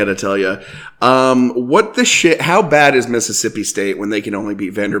action, I gotta tell you. What the shit? How bad is Mississippi State when they can only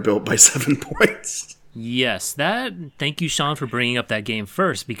beat Vanderbilt by 7 points? Yes, thank you, Sean, for bringing up that game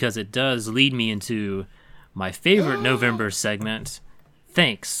first, because it does lead me into my favorite November segment,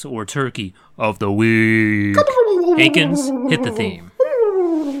 thanks or turkey of the week. Hankins, hit the theme.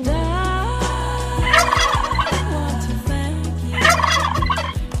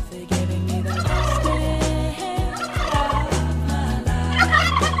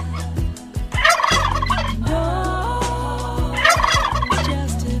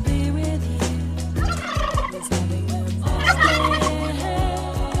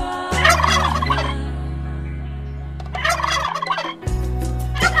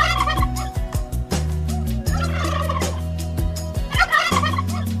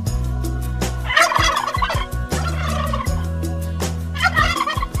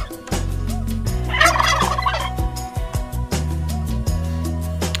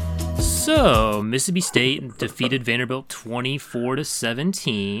 So, Mississippi State defeated Vanderbilt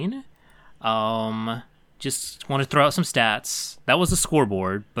 24-17. Just want to throw out some stats. That was the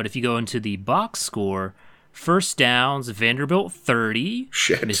scoreboard, but if you go into the box score, first downs, Vanderbilt 30.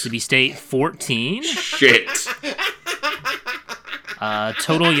 Shit. Mississippi State 14. Shit.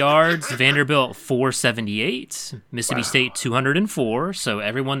 Total yards, Vanderbilt 478. Mississippi State 204. So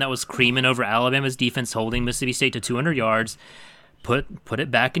everyone that was creaming over Alabama's defense holding Mississippi State to 200 yards, put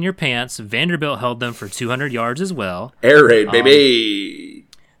it back in your pants. Vanderbilt held them for 200 yards as well. Air raid, baby.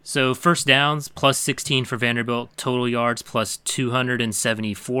 So first downs, plus 16 for Vanderbilt. Total yards, plus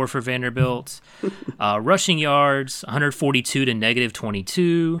 274 for Vanderbilt. Rushing yards, 142 to negative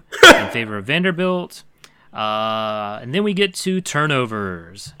 22 in favor of Vanderbilt. And then we get to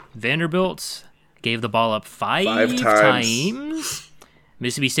turnovers. Vanderbilt gave the ball up five times.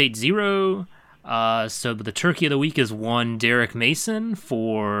 Mississippi State 0. So the turkey of the week is one Derek Mason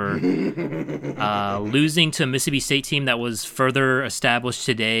for losing to a Mississippi State team that was further established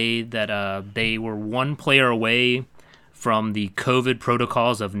today that they were one player away from the COVID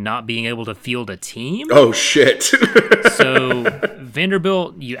protocols of not being able to field a team. Oh, shit. So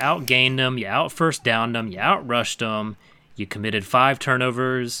Vanderbilt, you outgained them, you out first downed them, you out rushed them, you committed 5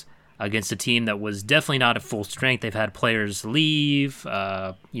 turnovers against a team that was definitely not at full strength. They've had players leave,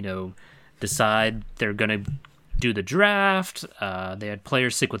 decide they're going to do the draft. They had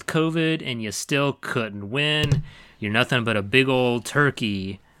players sick with COVID, and you still couldn't win. You're nothing but a big old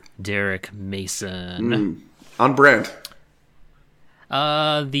turkey, Derek Mason. On brand.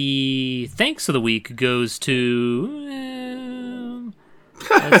 The thanks of the week goes to...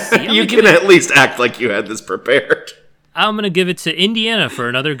 let's see. You can at least act like you had this prepared. I'm going to give it to Indiana for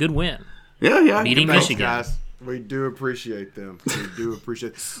another good win. Yeah. Beating Michigan. Guys. We do appreciate them.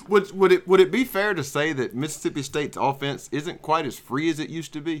 Would it be fair to say that Mississippi State's offense isn't quite as free as it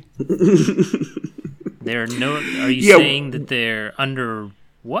used to be? Are you saying that they're under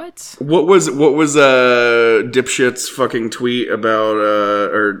what? What was dipshit's fucking tweet about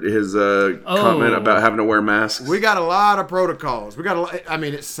or his comment about having to wear masks? We got a lot of protocols.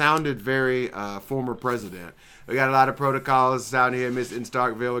 It sounded very former president. We got a lot of protocols down here in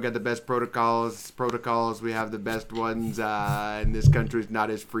Starkville. We got the best protocols. We have the best ones. And this country's not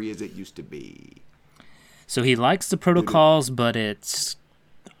as free as it used to be. So he likes the protocols, but it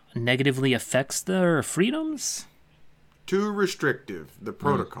negatively affects their freedoms? Too restrictive. The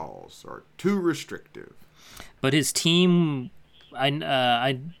protocols are too restrictive. But his team,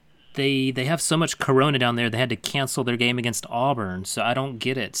 they have so much corona down there, they had to cancel their game against Auburn. So I don't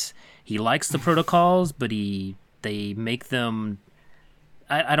get it. He likes the protocols, but they make them.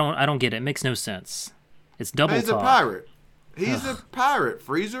 I don't get it. It makes no sense. It's double talk. He's a pirate. He's a pirate,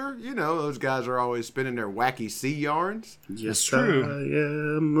 Freezer. You know, those guys are always spinning their wacky sea yarns. Yes, true. I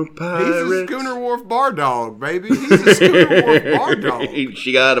am a pirate. He's a Schooner Wharf bar dog, baby. He's a Schooner Wharf bar dog.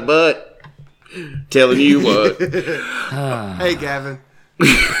 She got a butt. Telling you what. Hey, Gavin.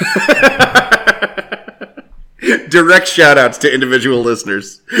 Direct shout-outs to individual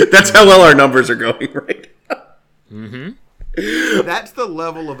listeners. That's how well our numbers are going right now. Mm-hmm. That's the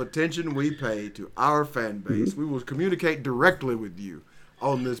level of attention we pay to our fan base. We will communicate directly with you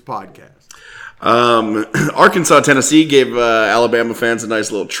on this podcast. Arkansas, Tennessee gave Alabama fans a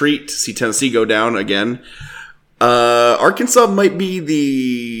nice little treat to see Tennessee go down again. Arkansas might be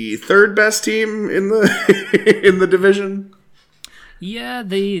the third best team in the division. Yeah,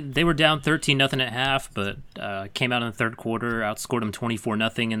 they were down 13-0 at half, but came out in the third quarter, outscored them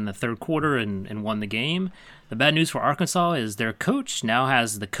 24-0 in the third quarter, and won the game. The bad news for Arkansas is their coach now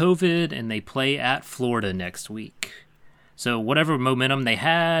has the COVID, and they play at Florida next week. So whatever momentum they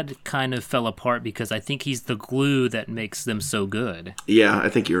had kind of fell apart because I think he's the glue that makes them so good. Yeah, I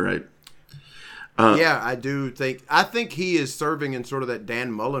think you're right. I do think. I think he is serving in sort of that Dan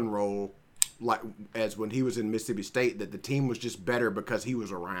Mullen role, like as when he was in Mississippi State, that the team was just better because he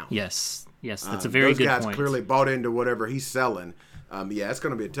was around. Yes, that's a very good point. Those guys clearly bought into whatever he's selling. Yeah, it's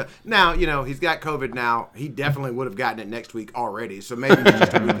going to be a tough. Now, he's got COVID now. He definitely would have gotten it next week already. So maybe he's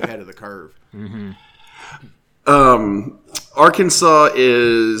just a week ahead of the curve. Mm-hmm. Arkansas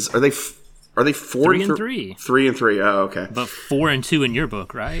are they 4-3? 3-3. Oh, okay. But 4-2 in your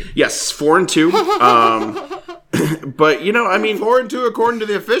book, right? Yes, 4-2. But 4-2 according to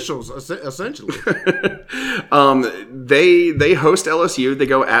the officials, essentially. They host LSU. They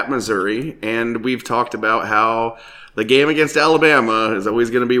go at Missouri, and we've talked about how the game against Alabama is always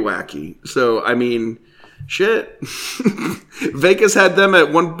going to be wacky. So shit. Vegas had them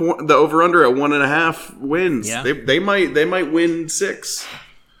at 1 point, the over/under at 1.5 wins. Yeah. They might win 6.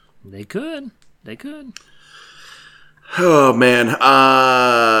 They could. Oh man,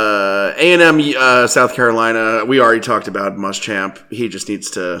 A&M, South Carolina. We already talked about Muschamp. He just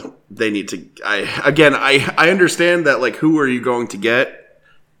needs to. They need to. I understand that. Like, who are you going to get,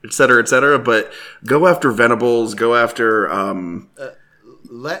 et cetera, but go after Venables. Go after.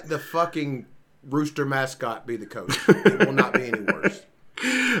 Let the fucking Rooster mascot be the coach. It will not be any worse.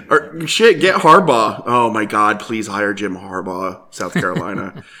 Or shit, get Harbaugh. Oh my God, please hire Jim Harbaugh, South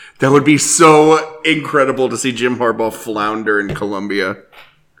Carolina. That would be so incredible to see Jim Harbaugh flounder in Columbia.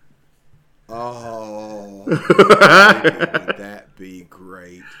 Oh, would that be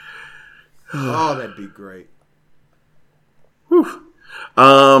great? Oh, that'd be great. Whew.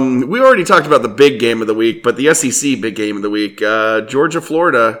 We already talked about the big game of the week, but the SEC big game of the week, Georgia,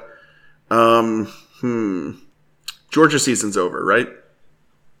 Florida. Georgia season's over, right?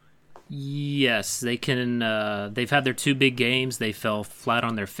 Yes, they can. They've had their 2 big games. They fell flat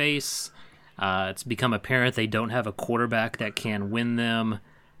on their face. It's become apparent they don't have a quarterback that can win them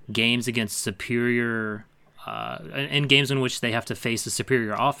games against superior, in games in which they have to face a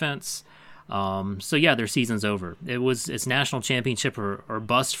superior offense. So yeah, their season's over. It's national championship or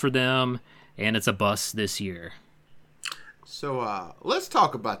bust for them, and it's a bust this year. So let's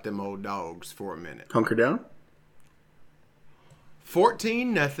talk about them old dogs for a minute. Hunker down.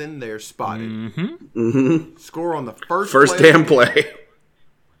 14-0, they're spotted. Mm-hmm. Score on the first damn play.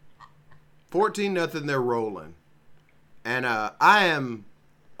 14-0, they're rolling. And I am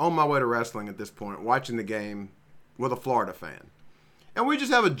on my way to wrestling at this point, watching the game with a Florida fan. And we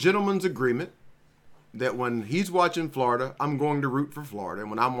just have a gentleman's agreement that when he's watching Florida, I'm going to root for Florida. And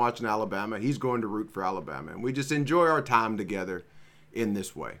when I'm watching Alabama, he's going to root for Alabama. And we just enjoy our time together in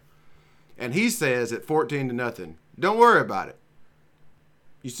this way. And he says at 14-0, don't worry about it.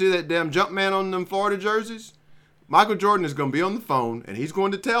 You see that damn jump man on them Florida jerseys? Michael Jordan is going to be on the phone, and he's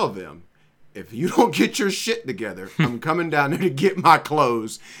going to tell them, if you don't get your shit together, I'm coming down there to get my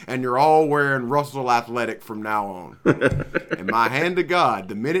clothes, and you're all wearing Russell Athletic from now on. And my hand to God,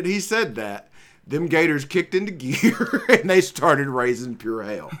 the minute he said that, them Gators kicked into gear, and they started raising pure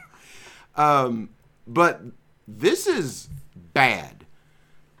hell. But this is bad.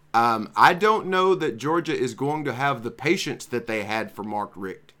 I don't know that Georgia is going to have the patience that they had for Mark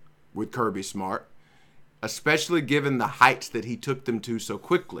Richt with Kirby Smart, especially given the heights that he took them to so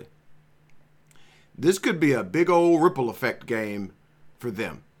quickly. This could be a big old ripple effect game for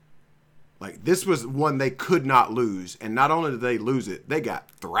them. Like, this was one they could not lose, and not only did they lose it, they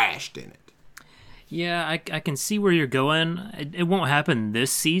got thrashed in it. Yeah, I can see where you're going. It won't happen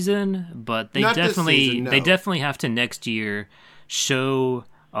this season, but they Not definitely this season, no. they definitely have to next year show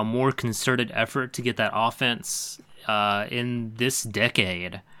a more concerted effort to get that offense in this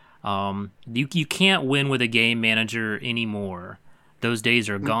decade. You can't win with a game manager anymore. Those days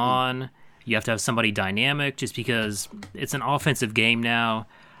are gone. You have to have somebody dynamic just because it's an offensive game now.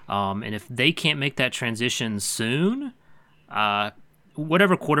 And if they can't make that transition soon,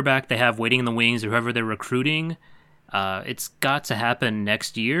 whatever quarterback they have waiting in the wings or whoever they're recruiting, it's got to happen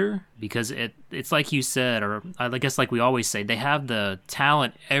next year because it's like you said, or I guess like we always say, they have the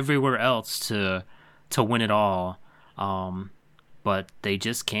talent everywhere else to win it all, but they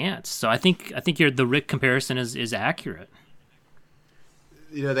just can't. So I think the Rick comparison is accurate.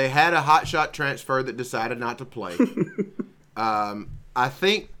 You know, they had a hotshot transfer that decided not to play. I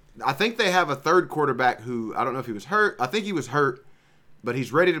think they have a third quarterback who, I don't know if he was hurt. I think he was hurt, but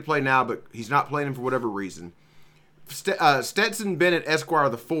he's ready to play now, but he's not playing for whatever reason. Stetson Bennett, Esquire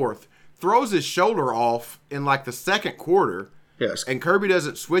the fourth, throws his shoulder off in like the second quarter. Yes. And Kirby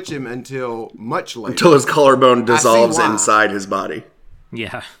doesn't switch him until much later. Until his collarbone dissolves inside his body.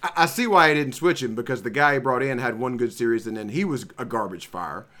 Yeah. I see why he didn't switch him, because the guy he brought in had one good series and then he was a garbage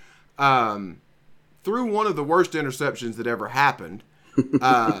fire. Threw one of the worst interceptions that ever happened.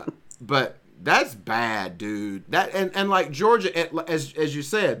 But that's bad, dude. That and like Georgia, as you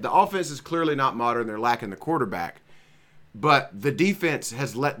said, the offense is clearly not modern. They're lacking the quarterback. but the defense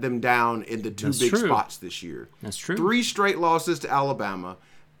has let them down in the two big spots this year. That's true. 3 straight losses to Alabama,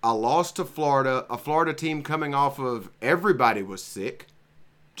 a loss to Florida, a Florida team coming off of everybody was sick.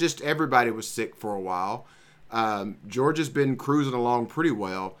 Just everybody was sick for a while. Georgia's been cruising along pretty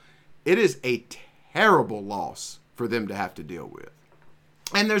well. It is a terrible loss for them to have to deal with.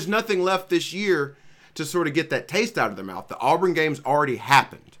 And there's nothing left this year to sort of get that taste out of their mouth. The Auburn game's already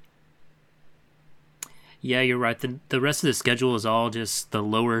happened. Yeah, you're right. The rest of the schedule is all just the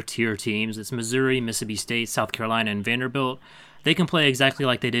lower tier teams. It's Missouri, Mississippi State, South Carolina, and Vanderbilt. They can play exactly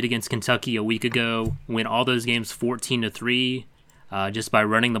like they did against Kentucky a week ago, win all those games 14-3 just by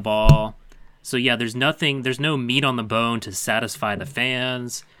running the ball. So yeah, there's no meat on the bone to satisfy the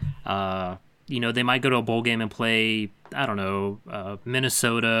fans. They might go to a bowl game and play, I don't know,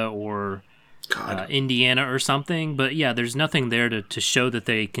 Minnesota or Indiana or something. But yeah, there's nothing there to show that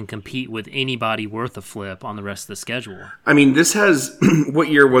they can compete with anybody worth a flip on the rest of the schedule. I mean, this has, what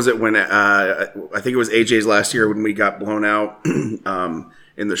year was it when, I think it was AJ's last year when we got blown out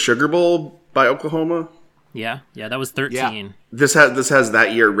in the Sugar Bowl by Oklahoma? Yeah, that was 13. Yeah. This has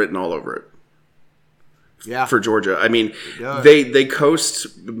that year written all over it. Yeah, for Georgia. I mean, they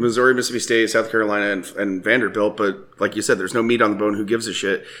coast Missouri, Mississippi State, South Carolina, and Vanderbilt, but like you said, there's no meat on the bone. Who gives a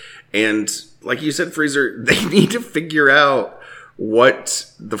shit? And like you said, Freezer, they need to figure out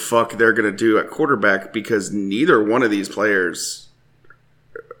what the fuck they're going to do at quarterback because neither one of these players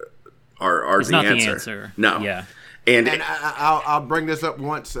are the answer. No. Yeah. And I'll bring this up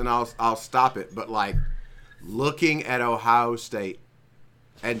once and I'll stop it. But like looking at Ohio State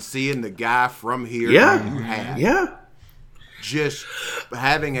and seeing the guy from here just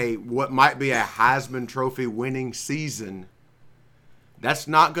having what might be a Heisman Trophy winning season, that's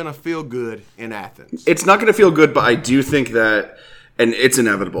not going to feel good in Athens. It's not going to feel good, but I do think that, and it's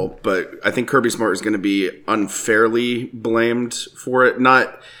inevitable, but I think Kirby Smart is going to be unfairly blamed for it.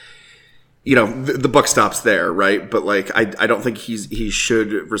 Not, the buck stops there, right? But like, I don't think he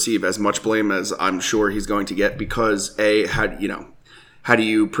should receive as much blame as I'm sure he's going to get because how do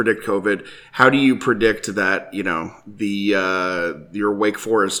you predict COVID? How do you predict that, your Wake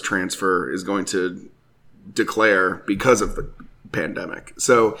Forest transfer is going to declare because of the pandemic?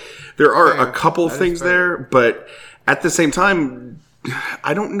 So there are a couple things there, but at the same time,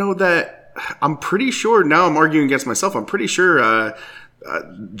 I don't know that I'm pretty sure now I'm arguing against myself. I'm pretty sure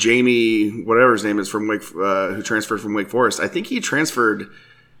Jamie, whatever his name is from who transferred from Wake Forest. I think this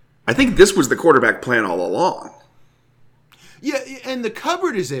was the quarterback plan all along. Yeah, and the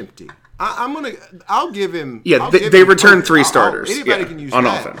cupboard is empty. I'll give him. Yeah, they returned 3 starters. Anybody can use on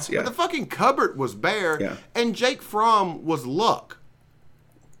that. offense. Yeah, but the fucking cupboard was bare, and Jake Fromm was luck.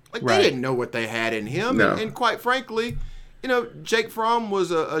 Like they didn't know what they had in him, no. and quite frankly, Jake Fromm was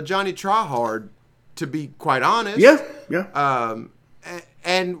a Johnny Tryhard, to be quite honest. Yeah.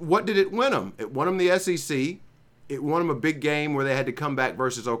 And what did it win them? It won them the SEC. It won them a big game where they had to come back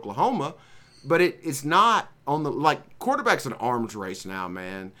versus Oklahoma. But it's not on the quarterback's an arms race now,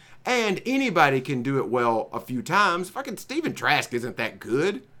 man. And anybody can do it well a few times. Fucking Steven Trask isn't that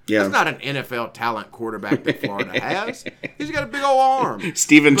good. Yeah. That's not an NFL talent quarterback that Florida has. He's got a big old arm.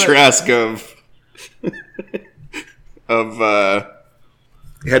 Steven Trask of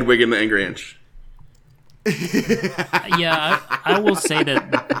Hedwig and the Angry Inch. Yeah, I will say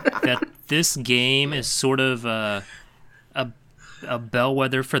that this game is sort of a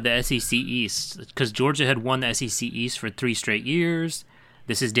bellwether for the SEC East because Georgia had won the SEC East for 3 straight years.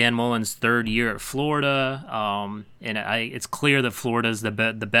 This is Dan Mullen's 3rd year at Florida, and it's clear that Florida is the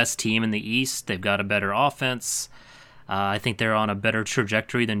best team in the East. They've got a better offense. I think they're on a better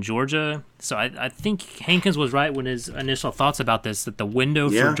trajectory than Georgia. So I think Hankins was right when his initial thoughts about this, that the window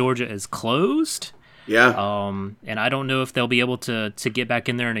for Georgia is closed. Yeah. And I don't know if they'll be able to get back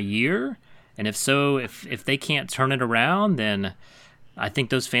in there in a year. And if so, if they can't turn it around, then I think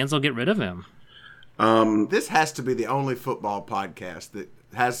those fans will get rid of him. This has to be the only football podcast that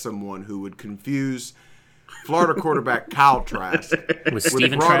has someone who would confuse Florida quarterback Kyle Trask with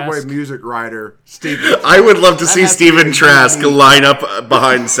Broadway Trask? Music writer Steven Trask. I would love to see Steven Trask line up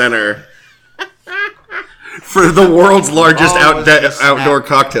behind center for the world's largest outdoor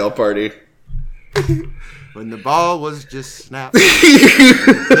cocktail party. When the ball was just snapped,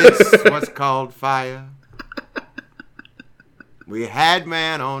 this was called fire. We had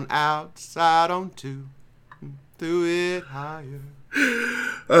man on outside on 2, threw it higher.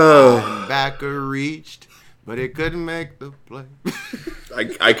 Linebacker reached, but it couldn't make the play.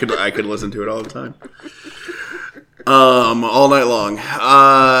 I could listen to it all the time, all night long.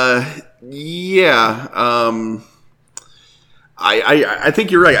 I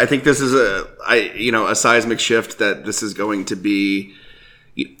think you're right. I think this is a seismic shift that this is going to be.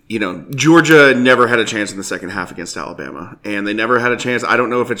 Georgia never had a chance in the second half against Alabama, and they never had a chance. I don't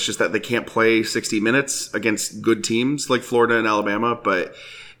know if it's just that they can't play 60 minutes against good teams like Florida and Alabama, but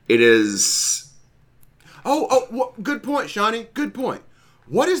it is. Good point, Shawnee. Good point.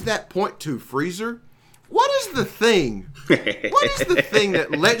 What does that point to, Freezer? What is the thing? What is the thing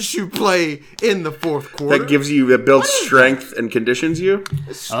that lets you play in the fourth quarter? That builds strength and conditions you?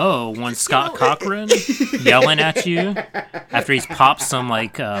 Oh, when Scott Cochran yelling at you after he's popped some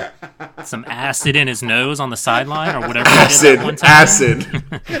acid in his nose on the sideline or whatever. Acid.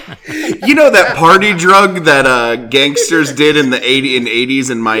 You know that party drug that gangsters did in the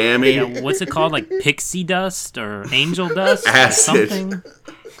 80s in Miami? Yeah, what's it called? Like pixie dust or angel dust? Acid. Or something?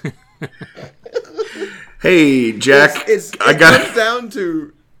 Hey, Jack. It comes down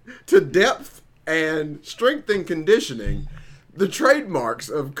to depth and strength and conditioning. The trademarks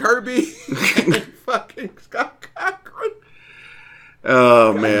of Kirby and fucking Scott Cochran.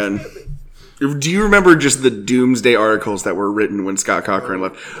 Oh, man. Do you remember just the doomsday articles that were written when Scott Cochran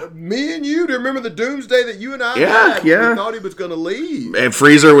left? Me and you, do you remember the doomsday that you and I had? Yeah. We thought he was going to leave. And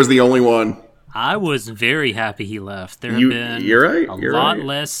Freezer was the only one. I was very happy he left. There have been a lot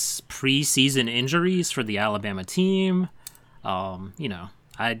less preseason injuries for the Alabama team.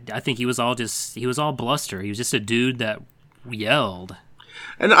 I think he was all bluster. He was just a dude that yelled.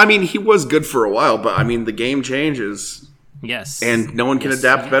 And I mean, he was good for a while, but I mean, the game changes. Yes. And no one can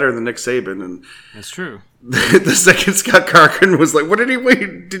adapt better than Nick Saban. And that's true. The second Scott Cochran was like, what did he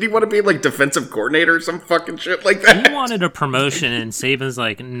wait? Did he want to be like defensive coordinator or some fucking shit like that? He wanted a promotion, and Saban's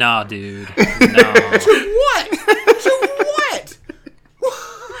like, nah, dude. No. To what?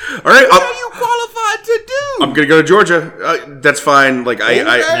 All right, what are you qualified to do? I'm gonna go to Georgia. That's fine. Like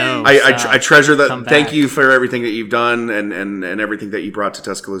I treasure that. Thank you for everything that you've done and everything that you brought to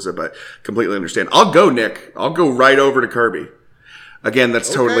Tuscaloosa. But completely understand. I'll go, Nick. I'll go right over to Kirby. Again,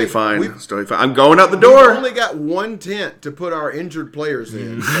 that's totally fine. It's totally fine. I'm going out the door. We've only got one tent to put our injured players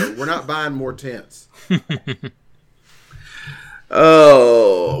in, so we're not buying more tents.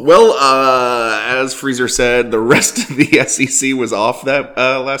 Oh, well, as Freezer said, the rest of the SEC was off that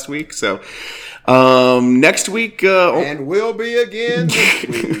last week. So next week... and will be again next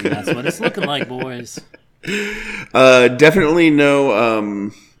week. That's what it's looking like, boys. Definitely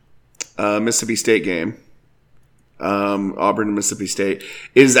no Mississippi State game. Auburn and Mississippi State.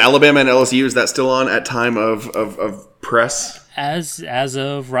 Is Alabama and LSU, is that still on at time of press? As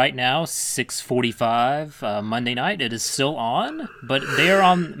of right now, 6:45 Monday night, it is still on, but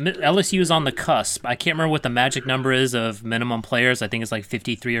LSU is on the cusp. I can't remember what the magic number is of minimum players. I think it's like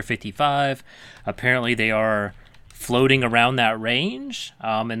 53 or 55. Apparently, they are floating around that range,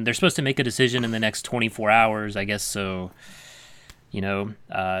 and they're supposed to make a decision in the next 24 hours, I guess. So,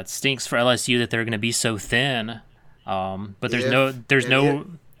 it stinks for LSU that they're going to be so thin. But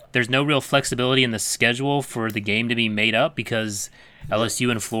there's no real flexibility in the schedule for the game to be made up because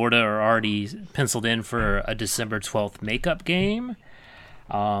LSU and Florida are already penciled in for a December 12th makeup game.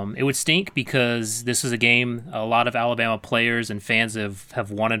 It would stink because this is a game a lot of Alabama players and fans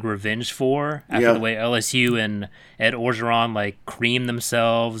have wanted revenge for after the way LSU and Ed Orgeron creamed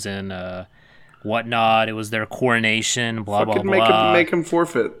themselves and whatnot. It was their coronation, blah, blah, blah. Make them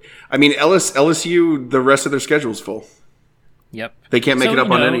forfeit. I mean, LSU, the rest of their schedule's full. Yep. They can't make it up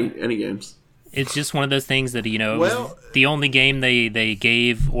on any games. It's just one of those things that, the only game they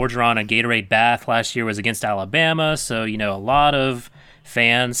gave Orgeron a Gatorade bath last year was against Alabama. So, a lot of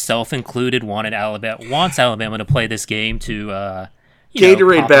fans, self-included, wants Alabama to play this game to,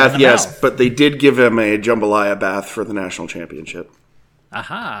 Gatorade bath, yes, mouth. But they did give him a jambalaya bath for the national championship.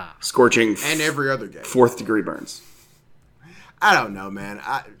 Aha. Scorching and every other game. 4th degree burns. I don't know, man.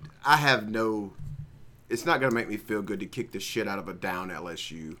 I have no. It's not going to make me feel good to kick the shit out of a down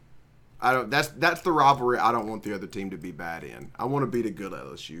LSU. That's the rivalry I don't want the other team to be bad in. I want to beat a good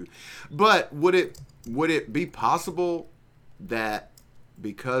LSU. But would it be possible that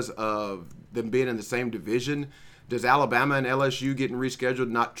because of them being in the same division, does Alabama and LSU getting rescheduled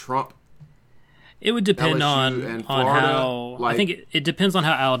not trump? It would depend on how. I think it depends on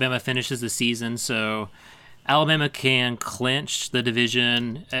how Alabama finishes the season. So Alabama can clinch the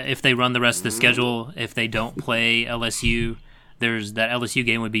division if they run the rest of the schedule. If they don't play LSU, that LSU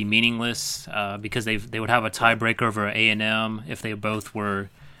game would be meaningless because they would have a tiebreaker over A&M if they both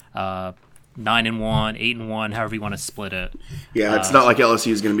were 9-1, 8-1, however you want to split it. Yeah, it's not like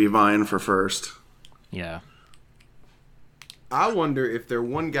LSU is going to be vying for first. Yeah. I wonder if they're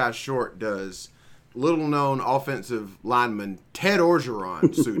one guy short. little-known offensive lineman Ted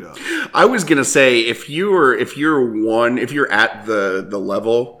Orgeron suit up. I was gonna say if you're at the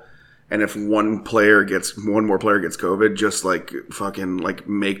level, and if one more player gets COVID, just like fucking like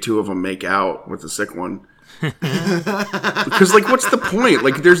make two of them make out with the sick one. Because like, what's the point?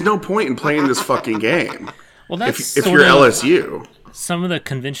 Like, there's no point in playing this fucking game. Well, that's if you're LSU. Some of the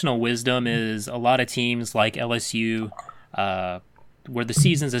conventional wisdom is a lot of teams like LSU, where the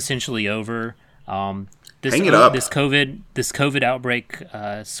season's essentially over. This COVID outbreak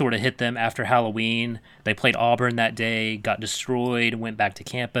sort of hit them after Halloween. They played Auburn that day, got destroyed, went back to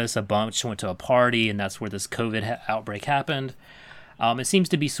campus. A bunch went to a party, and that's where this COVID outbreak happened. It seems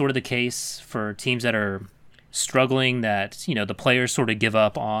to be sort of the case for teams that are struggling, that, you know, the players sort of give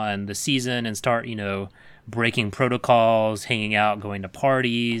up on the season and start, you know, breaking protocols, hanging out, going to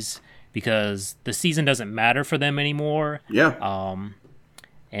parties, because the season doesn't matter for them anymore. Yeah.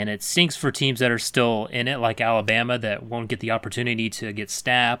 And it stinks for teams that are still in it, like Alabama, that won't get the opportunity to get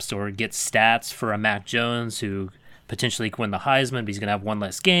snaps or get stats for a Mac Jones who potentially can win the Heisman, but he's going to have one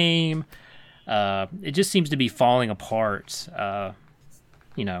less game. It just seems to be falling apart,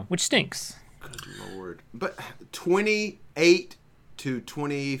 you know, which stinks. Good Lord. But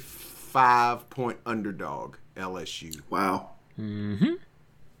 28-25 point underdog, LSU. Wow. Mm-hmm.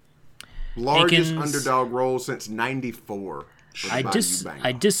 Largest Hankins, underdog roll since 94. I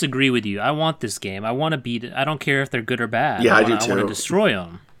disagree with you. I want this game. I want to beat it. I don't care if they're good or bad. Yeah, I do too. I want to destroy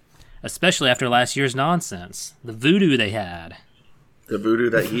them, especially after last year's nonsense. The voodoo they had. The voodoo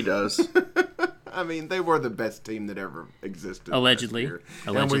that he does. I mean, they were the best team that ever existed. Allegedly.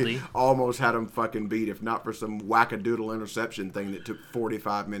 And we almost had them fucking beat, if not for some wackadoodle interception thing that took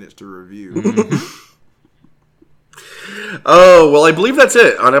 45 minutes to review. Oh, well, I believe that's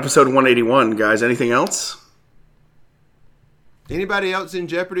it on episode 181, guys. Anything else? Anybody else in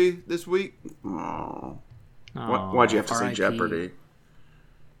jeopardy this week? Oh. Why'd you have to say Jeopardy?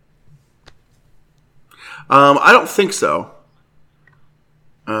 I don't think so.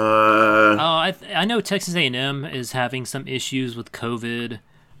 I know Texas A&M is having some issues with COVID.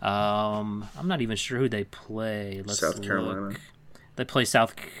 I'm not even sure who they play. South Carolina. They play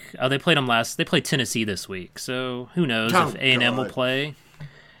they played them last. They played Tennessee this week. So who knows if A&M will play?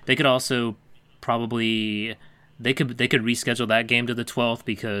 They could also probably they could reschedule that game to the 12th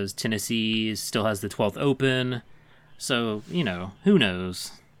because Tennessee still has the 12th open. So, you know, who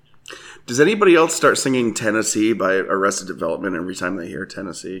knows? Does anybody else start singing Tennessee by Arrested Development every time they hear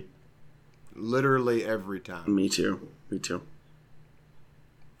Tennessee? Literally every time. Me too.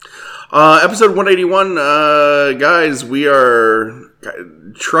 Episode 181, guys, we are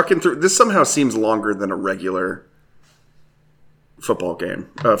trucking through. This somehow seems longer than a regular football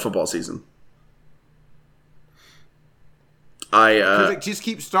season. Because it just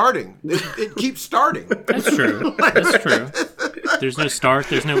keeps starting. It keeps starting. That's true. That's true. There's no start.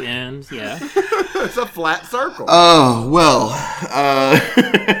 There's no end. Yeah. It's a flat circle. Oh, well.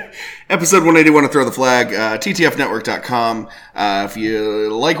 Episode 181 of Throw the Flag, ttfnetwork.com. If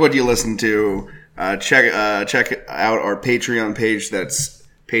you like what you listen to, check out our Patreon page. That's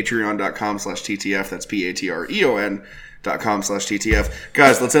patreon.com/TTF. That's patreon.com/TTF.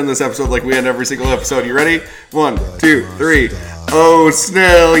 Guys, let's end this episode like we end every single episode. You ready? 1, 2, 3. Oh,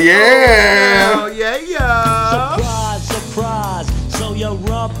 Snell, yeah! Oh, yeah.